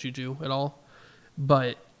not high on Juju at all,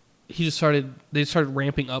 but they started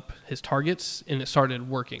ramping up his targets, and it started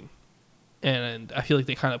working. And I feel like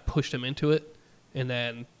they kind of pushed him into it, and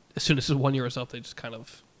then as soon as his 1 year was up, they just kind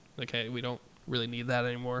of like, hey, we don't really need that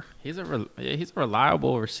anymore. He's a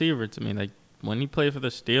reliable receiver to me. Like when he played for the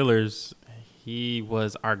Steelers, he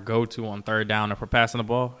was our go-to on third down. If we're passing the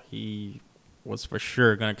ball, he was for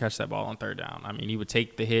sure going to catch that ball on third down. I mean, he would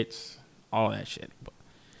take the hits, all that shit. But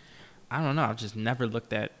I don't know. I've just never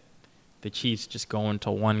looked at the Chiefs just going to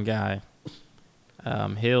one guy.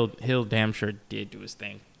 Hill damn sure did do his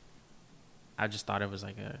thing. I just thought it was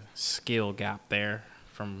like a skill gap there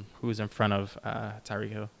from who's in front of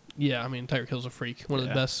Tyreek Hill. Yeah, I mean, Tyreek Hill's a freak. One of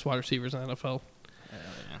the best wide receivers in the NFL.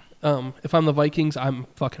 Yeah. If I'm the Vikings, I'm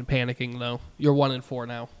fucking panicking, though. You're 1-4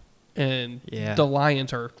 now. And the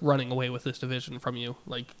Lions are running away with this division from you.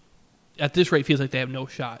 Like, at this rate, it feels like they have no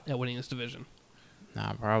shot at winning this division.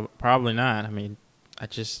 Nah, probably not. I mean,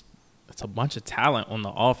 it's a bunch of talent on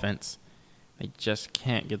the offense. They just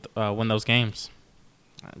can't win those games.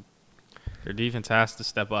 Their defense has to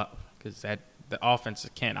step up because the offense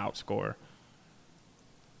can't outscore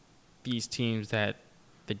these teams that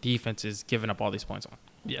the defense is giving up all these points on.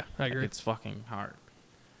 Yeah, I agree. It's fucking hard.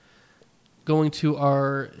 Going to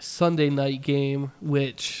our Sunday night game,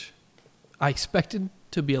 which I expected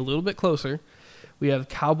to be a little bit closer. We have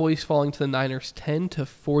Cowboys falling to the Niners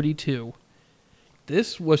 10-42.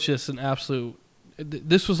 This was just an absolute...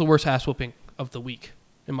 This was the worst ass whooping of the week,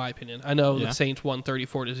 in my opinion. I know the Saints won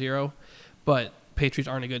 34-0, but Patriots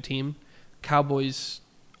aren't a good team. Cowboys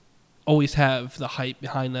always have the hype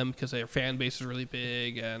behind them because their fan base is really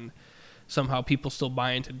big, and somehow people still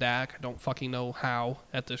buy into Dak. I don't fucking know how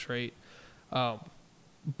at this rate.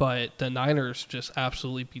 But the Niners just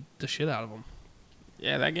absolutely beat the shit out of them.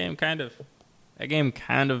 Yeah, that game kind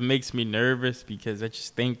of makes me nervous because I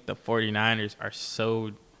just think the 49ers are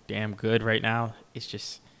so damn good right now. It's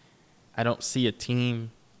just I don't see a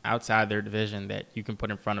team outside their division that you can put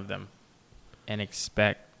in front of them and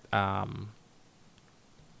expect to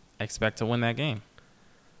win that game.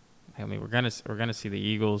 I mean, we're gonna see the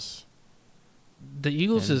Eagles. The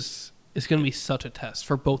Eagles is going to be such a test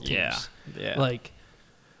for both teams. Yeah. Like,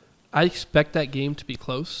 I expect that game to be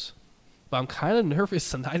close, but I'm kind of nervous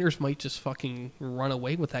the Niners might just fucking run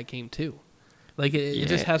away with that game too. Like, it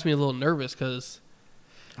just has me a little nervous because,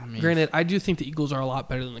 granted, I do think the Eagles are a lot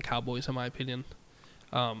better than the Cowboys in my opinion.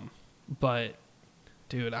 But,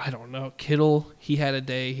 dude, I don't know. Kittle, he had a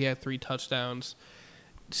day. He had 3 touchdowns.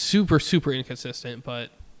 Super, super inconsistent, but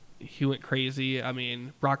he went crazy. I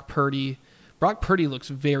mean, Brock Purdy looks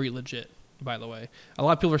very legit, by the way. A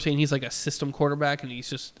lot of people are saying he's like a system quarterback, and it's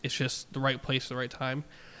just the right place at the right time.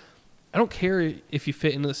 I don't care if you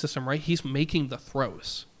fit into the system right. He's making the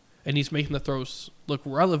throws, and he's making the throws look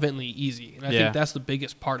relevantly easy, and I think that's the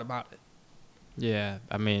biggest part about it. Yeah,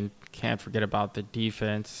 I mean, can't forget about the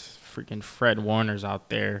defense. Freaking Fred Warner's out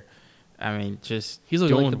there. I mean, just he's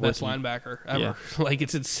looking like the best linebacker ever. Yeah. Like,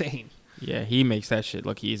 it's insane. Yeah, he makes that shit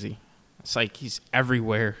look easy. It's like he's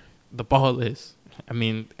everywhere the ball is. I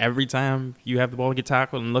mean, every time you have the ball to get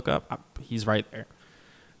tackled and look up, he's right there.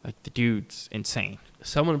 Like, the dude's insane.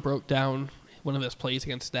 Someone broke down one of his plays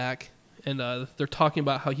against Dak, and they're talking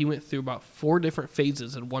about how he went through about 4 different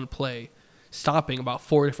phases in one play, stopping about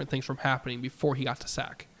 4 different things from happening before he got to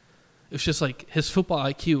sack. It's just like his football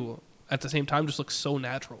IQ at the same time just looks so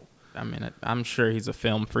natural. I mean, I'm sure he's a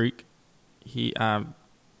film freak.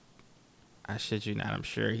 I shit you not, I'm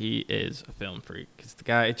sure he is a film freak. Because the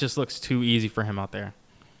guy, it just looks too easy for him out there.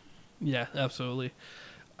 Yeah, absolutely.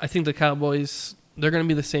 I think the Cowboys, they're going to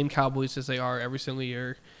be the same Cowboys as they are every single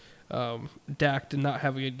year. Dak did not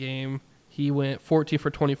have a good game. He went 14 for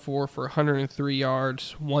 24 for 103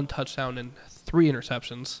 yards, 1 touchdown, and 3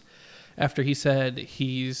 interceptions. After he said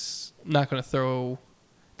he's not going to throw,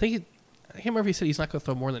 I can't remember if he said he's not going to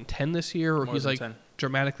throw more than 10 this year, or he's like 10.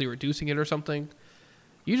 Dramatically reducing it or something.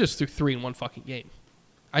 You just threw 3 in one fucking game.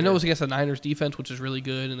 I know it was against the Niners defense, which is really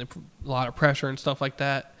good, and a lot of pressure and stuff like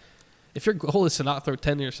that. If your goal is to not throw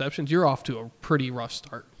 10 interceptions, you're off to a pretty rough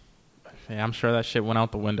start. Yeah, I'm sure that shit went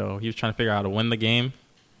out the window. He was trying to figure out how to win the game.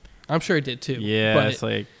 I'm sure he did too. Yeah,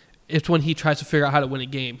 but it's when he tries to figure out how to win a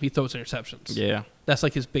game, he throws interceptions. Yeah. That's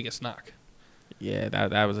like his biggest knock. Yeah,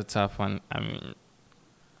 that was a tough one. I mean,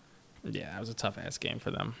 yeah, that was a tough-ass game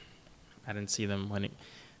for them. I didn't see them winning.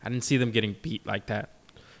 I didn't see them getting beat like that.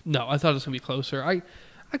 No, I thought it was going to be closer.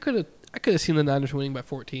 I could have seen the Niners winning by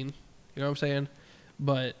 14. You know what I'm saying?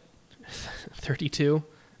 But 32,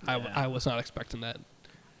 yeah. I was not expecting that.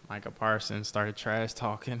 Micah Parsons started trash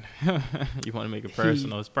talking. You want to make it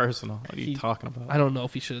personal? It's personal. What are you talking about? I don't know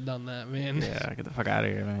if he should have done that, man. Yeah, get the fuck out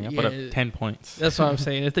of here, man. You put up 10 points. That's what I'm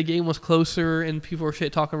saying. If the game was closer and people were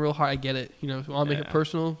talking real hard, I get it. You know, if you want to make it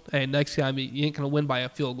personal, hey, next time you ain't going to win by a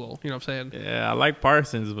field goal. You know what I'm saying? Yeah, I like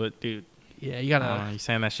Parsons, but, dude. Yeah, you got to. You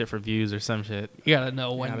saying that shit for views or some shit. You got to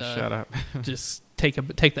know when to shut up. Just take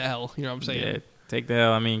the L. You know what I'm saying? Yeah, take the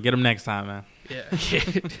L. I mean, get them next time, man. Yeah.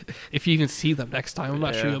 If you even see them next time, I'm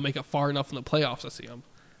not sure you'll make it far enough in the playoffs to see them.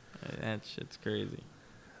 That shit's crazy.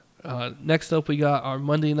 Next up, we got our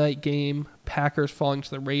Monday night game. Packers falling to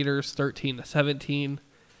the Raiders 13-17.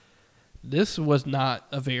 This was not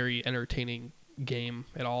a very entertaining game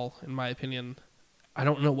at all, in my opinion. I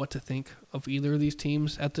don't know what to think of either of these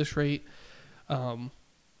teams at this rate.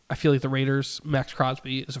 I feel like the Raiders, Max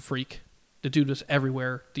Crosby is a freak. The dude was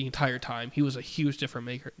everywhere the entire time. He was a huge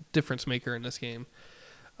difference maker in this game.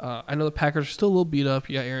 I know the Packers are still a little beat up.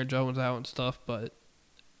 You got Aaron Jones out and stuff, but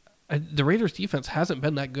the Raiders' defense hasn't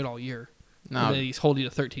been that good all year. No, he's holding to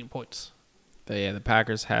 13 points. The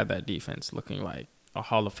Packers had that defense looking like a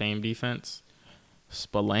Hall of Fame defense.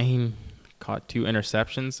 Spillane caught 2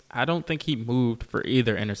 interceptions. I don't think he moved for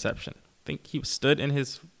either interception. I think he stood in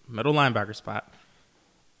his middle linebacker spot,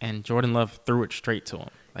 and Jordan Love threw it straight to him.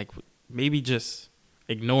 Like, maybe just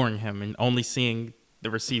ignoring him and only seeing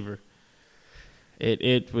the receiver.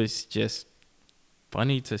 It was just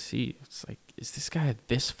funny to see. It's like, is this guy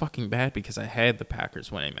this fucking bad? Because I had the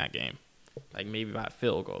Packers winning that game. Like, maybe by a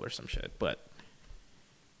field goal or some shit. But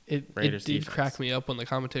it did crack me up when the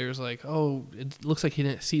commentator's like, oh, it looks like he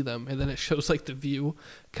didn't see them. And then it shows, like, the view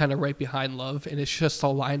kind of right behind Love, and it's just a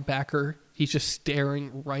linebacker. He's just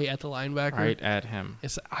staring right at the linebacker. Right at him.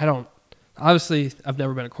 Obviously, I've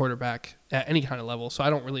never been a quarterback at any kind of level, so I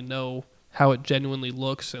don't really know how it genuinely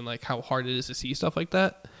looks and like how hard it is to see stuff like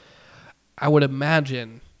that, I would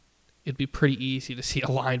imagine it'd be pretty easy to see a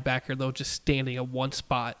linebacker though just standing at one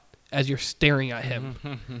spot as you're staring at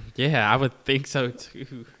him. Yeah, I would think so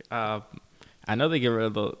too. I know they get rid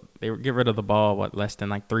of the ball less than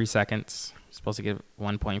like 3 seconds. You're supposed to get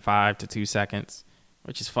 1.5 to 2 seconds,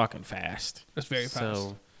 which is fucking fast. It's very fast.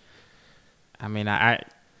 So, I mean, I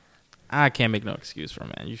can't make no excuse for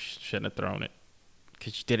it, man. You shouldn't have thrown it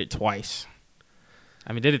because you did it twice.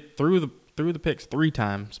 I mean, did it through the picks 3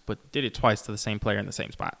 times, but did it twice to the same player in the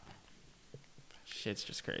same spot. Shit's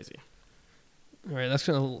just crazy. All right, that's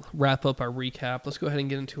going to wrap up our recap. Let's go ahead and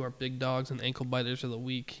get into our big dogs and ankle biters of the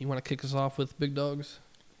week. You want to kick us off with big dogs?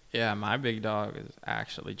 Yeah, my big dog is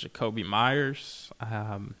actually Jacoby Myers.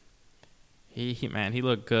 He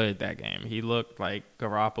looked good that game. He looked like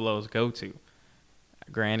Garoppolo's go-to.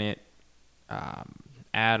 Granted,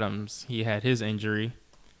 Adams, he had his injury.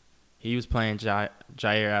 He was playing Jair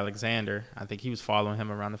Alexander. I think he was following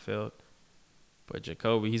him around the field. But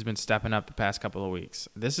Jacoby, he's been stepping up the past couple of weeks.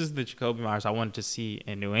 This is the Jacoby Myers I wanted to see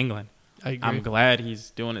in New England. I agree. I'm glad he's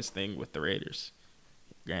doing his thing with the Raiders.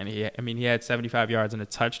 Granted, he had 75 yards and a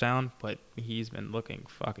touchdown, but he's been looking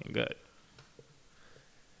fucking good.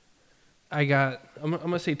 I'm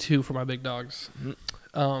going to say 2 for my big dogs. And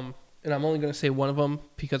I'm only going to say one of them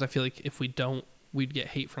because I feel like if we don't, we'd get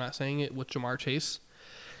hate for not saying it, with Jamar Chase.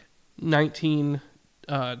 19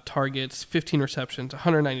 targets, 15 receptions,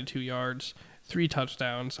 192 yards, 3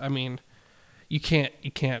 touchdowns. I mean, you can't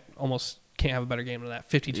have a better game than that.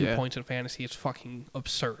 52 points in fantasy. It's fucking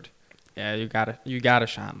absurd. Yeah, you gotta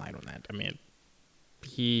shine light on that. I mean,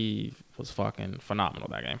 he was fucking phenomenal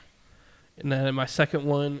that game. And then my second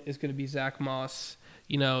one is going to be Zach Moss.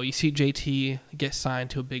 You know, you see JT get signed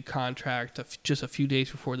to a big contract just a few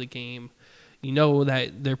days before the game. You know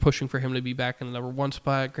that they're pushing for him to be back in the number 1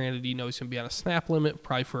 spot. Granted, you know he's going to be on a snap limit,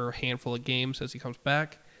 probably for a handful of games as he comes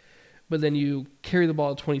back. But then you carry the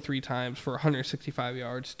ball 23 times for 165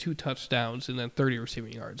 yards, 2 touchdowns, and then 30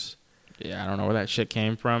 receiving yards. Yeah, I don't know where that shit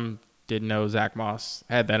came from. Didn't know Zach Moss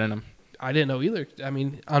had that in him. I didn't know either. I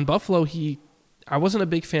mean, on Buffalo, I wasn't a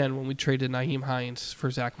big fan when we traded Nyheim Hines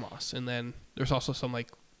for Zach Moss. And then there's also some, like,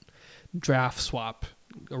 draft swap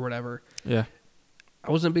or whatever. Yeah.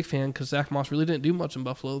 I wasn't a big fan because Zach Moss really didn't do much in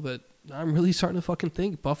Buffalo, but I'm really starting to fucking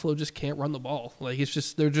think Buffalo just can't run the ball. Like,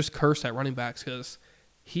 they're just cursed at running backs because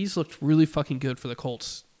he's looked really fucking good for the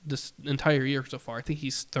Colts this entire year so far. I think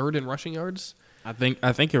he's 3rd in rushing yards. I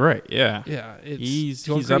think you're right. Yeah. Yeah. He's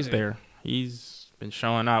up there. He's been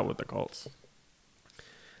showing out with the Colts.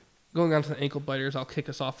 Going on to the ankle biters, I'll kick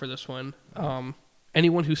us off for this one.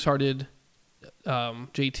 Anyone who started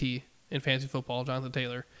JT in fantasy football, Jonathan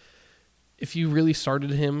Taylor, if you really started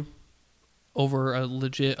him over a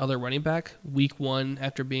legit other running back week 1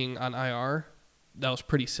 after being on IR, that was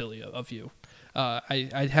pretty silly of you.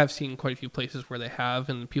 I have seen quite a few places where they have,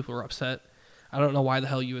 and people were upset. I don't know why the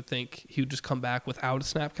hell you would think he would just come back without a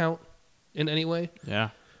snap count in any way.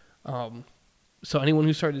 Yeah. So anyone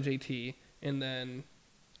who started JT, and then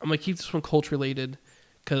I'm going to keep this one Colts related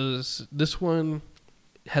because this one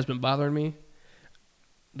has been bothering me.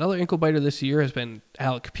 Another ankle biter this year has been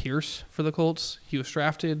Alec Pierce for the Colts. He was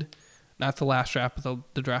drafted, not the last draft, but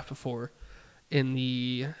the draft before, in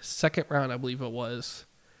the 2nd round, I believe it was.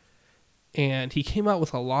 And he came out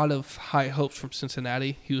with a lot of high hopes from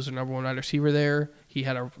Cincinnati. He was the number 1 wide receiver there. He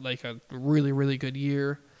had a really, really good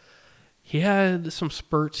year. He had some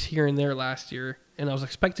spurts here and there last year, and I was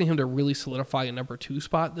expecting him to really solidify a number 2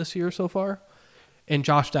 spot this year so far. And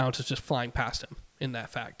Josh Downs is just flying past him in that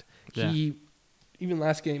fact. Yeah. Even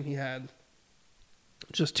last game, he had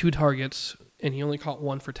just 2 targets, and he only caught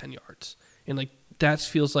 1 for 10 yards. And that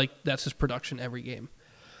feels like that's his production every game.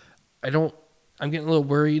 I'm getting a little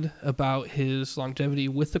worried about his longevity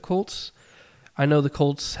with the Colts. I know the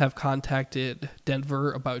Colts have contacted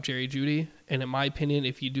Denver about Jerry Jeudy, and in my opinion,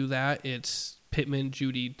 if you do that, it's Pittman,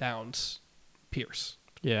 Jeudy, Downs, Pierce.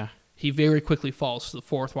 Yeah. He very quickly falls to the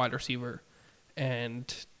 4th wide receiver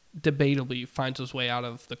and debatably finds his way out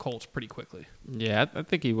of the Colts pretty quickly. Yeah, I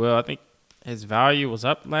think he will. I think his value was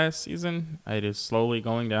up last season. It is slowly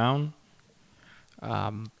going down.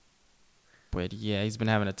 But yeah, he's been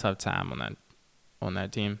having a tough time on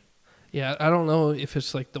that team. Yeah, I don't know if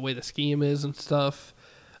it's like the way the scheme is and stuff.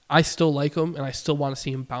 I still like him, and I still want to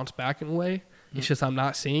see him bounce back in a way. It's just I'm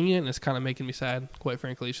not seeing it, and it's kind of making me sad, quite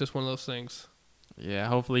frankly. It's just one of those things. Yeah,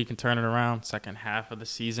 hopefully he can turn it around second half of the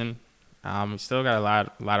season. We still got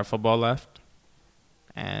a lot of football left.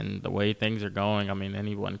 And the way things are going, I mean,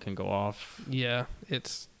 anyone can go off. Yeah, you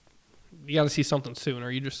got to see something soon,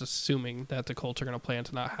 or you're just assuming that the Colts are going to plan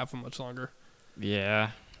to not have him much longer.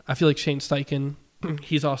 Yeah. I feel like Shane Steichen,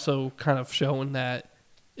 he's also kind of shown that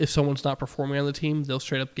if someone's not performing on the team, they'll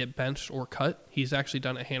straight up get benched or cut. He's actually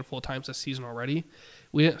done it a handful of times this season already.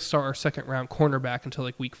 We didn't start our second-round cornerback until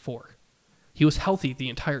like week 4. He was healthy the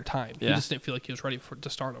entire time. Yeah. He just didn't feel like he was ready to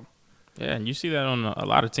start him. Yeah, and you see that on a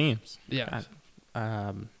lot of teams. Yeah.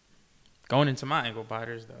 Going into my ankle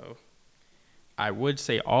biters, though, I would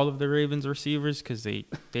say all of the Ravens receivers because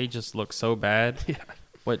they just look so bad. Yeah.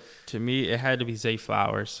 But to me, it had to be Zay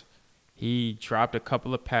Flowers. He dropped a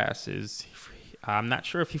couple of passes. I'm not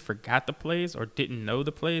sure if he forgot the plays or didn't know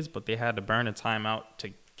the plays, but they had to burn a timeout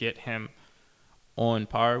to get him on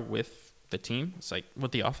par with the team. It's like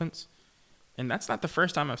with the offense. And that's not the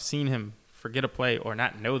first time I've seen him forget a play or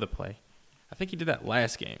not know the play. I think he did that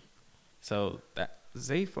last game. So that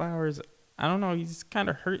Zay Flowers, I don't know, he's kind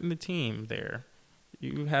of hurting the team there.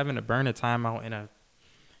 You having to burn a timeout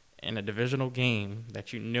in a divisional game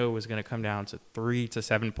that you know is going to come down to 3 to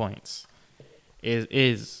 7 points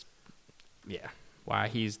is why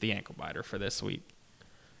he's the ankle biter for this week.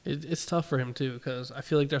 It's tough for him too because I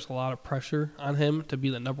feel like there's a lot of pressure on him to be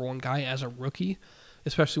the number one guy as a rookie,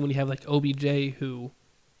 especially when you have like OBJ, who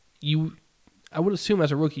I would assume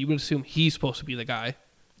as a rookie you would assume he's supposed to be the guy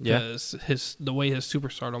because the way his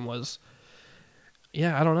superstardom was.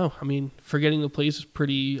 Yeah, I don't know. I mean, forgetting the plays is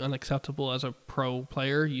pretty unacceptable as a pro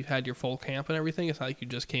player. You had your full camp and everything. It's not like you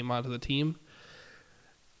just came onto the team.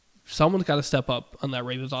 Someone's got to step up on that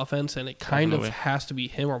Ravens offense, and it kind of has to be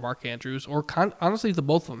him or Mark Andrews. Or honestly, the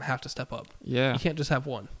both of them have to step up. Yeah. You can't just have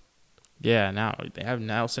one. Yeah, now they have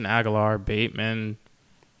Nelson Aguilar, Bateman,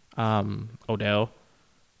 Odell.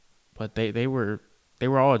 But they were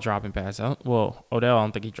all dropping passes. Well, Odell, I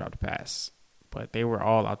don't think he dropped a pass. But they were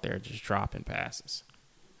all out there just dropping passes.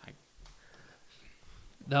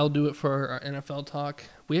 That'll do it for our NFL talk.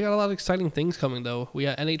 We got a lot of exciting things coming, though. We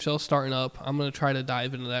got NHL starting up. I'm going to try to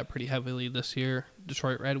dive into that pretty heavily this year.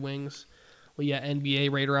 Detroit Red Wings. We got NBA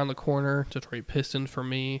right around the corner. Detroit Pistons for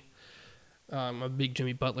me. I'm a big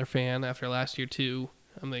Jimmy Butler fan after last year, too.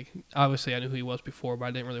 Obviously, I knew who he was before, but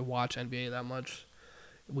I didn't really watch NBA that much.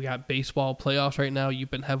 We got baseball playoffs right now.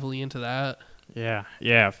 You've been heavily into that.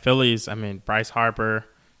 Yeah. Phillies, Bryce Harper,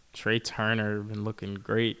 Trey Turner been looking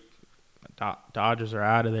great. Dodgers are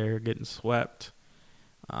out of there, getting swept.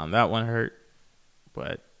 That one hurt,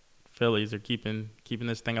 but Phillies are keeping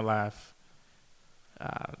this thing alive.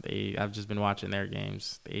 I've just been watching their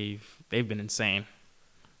games. They've been insane.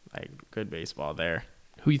 Like, good baseball there.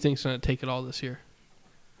 Who you think's going to take it all this year?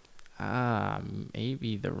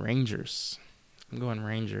 Maybe the Rangers. I'm going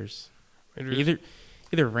Rangers.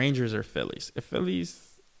 Either Rangers or Phillies.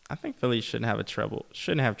 I think Phillies shouldn't have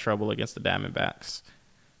trouble against the Diamondbacks.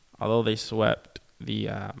 Although they swept the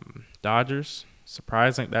Dodgers,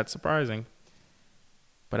 that's surprising.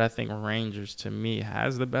 But I think Rangers, to me,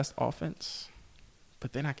 has the best offense.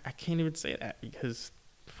 But then I can't even say that because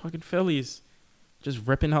fucking Phillies just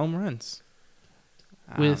ripping home runs.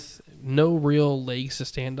 With no real legs to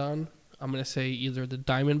stand on, I'm going to say either the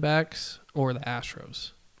Diamondbacks or the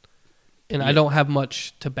Astros. And I don't have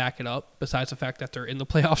much to back it up besides the fact that they're in the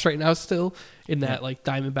playoffs right now still. In that, like,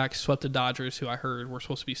 Diamondbacks swept the Dodgers, who I heard were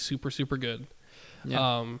supposed to be super, super good.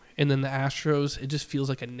 Yeah. And then the Astros, it just feels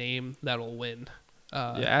like a name that'll win.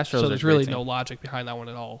 Astros. So there's really no logic behind that one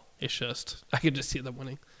at all. It's just I could just see them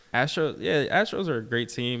winning. Astros are a great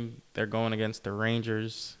team. They're going against the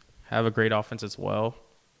Rangers. Have a great offense as well.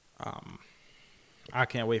 I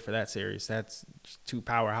can't wait for that series. That's just two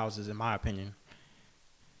powerhouses in my opinion.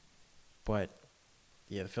 But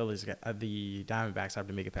yeah, the Diamondbacks have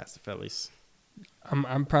to make it past the Phillies.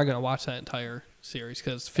 I'm probably gonna watch that entire series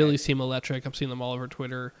because Phillies seem electric. I'm seeing them all over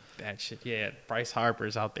Twitter. That shit, yeah. Bryce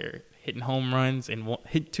Harper's out there hitting home runs and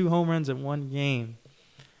hit 2 home runs in one game,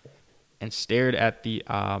 and stared at the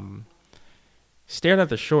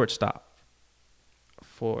shortstop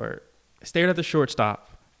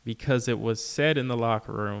because it was said in the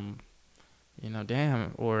locker room,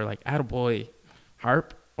 damn, or like attaboy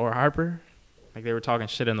Harper. Like they were talking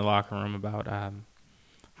shit in the locker room about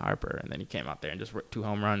Harper, and then he came out there and just ripped 2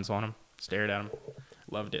 home runs on him, stared at him,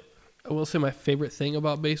 loved it. I will say my favorite thing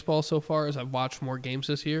about baseball so far is I've watched more games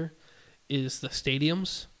this year is the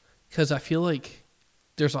stadiums, because I feel like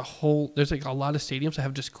there's like a lot of stadiums that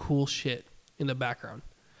have just cool shit in the background.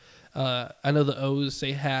 I know the O's,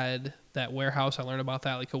 they had that warehouse. I learned about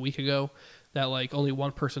that like a week ago, that like only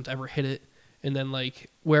one person's ever hit it. And then like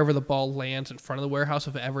wherever the ball lands in front of the warehouse,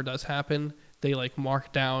 if it ever does happen, they like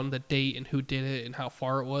mark down the date and who did it and how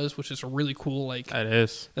far it was, which is a really cool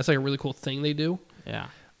that's like a really cool thing they do. Yeah.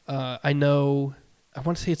 I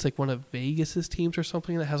want to say it's like one of Vegas's teams or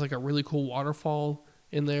something that has like a really cool waterfall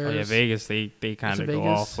in there. Oh yeah, Vegas. They kind of go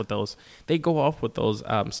off with those. They go off with those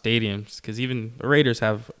stadiums because even the Raiders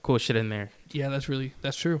have cool shit in there. Yeah, that's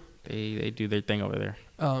true. They do their thing over there.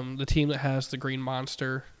 The team that has the green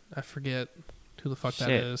monster, I forget who the fuck that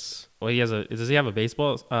is. Well, does he have a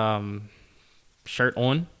baseball shirt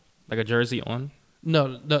on, like a jersey on?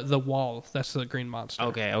 No, the wall. That's the green monster.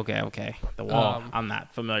 Okay. The wall. I'm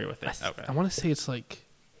not familiar with it. I want to say it's like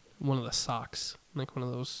one of the socks, like one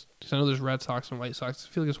of those. Because I know there's Red Sox and White Sox.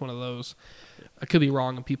 I feel like it's one of those. I could be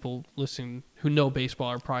wrong, and people listening who know baseball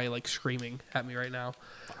are probably like screaming at me right now.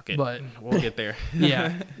 Okay, but we'll get there.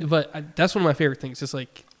 Yeah, but that's one of my favorite things. It's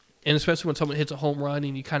like, and especially when someone hits a home run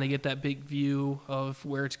and you kind of get that big view of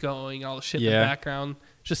where it's going, all the shit in the background.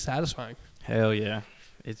 It's just satisfying. Hell yeah.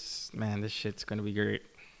 This shit's going to be great.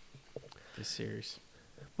 This series.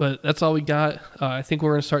 But that's all we got. I think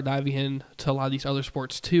we're going to start diving into a lot of these other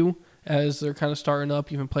sports too, as they're kind of starting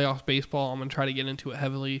up. Even playoff baseball, I'm going to try to get into it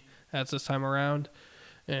heavily as this time around.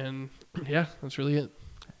 And yeah, that's really it.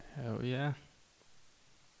 Hell yeah.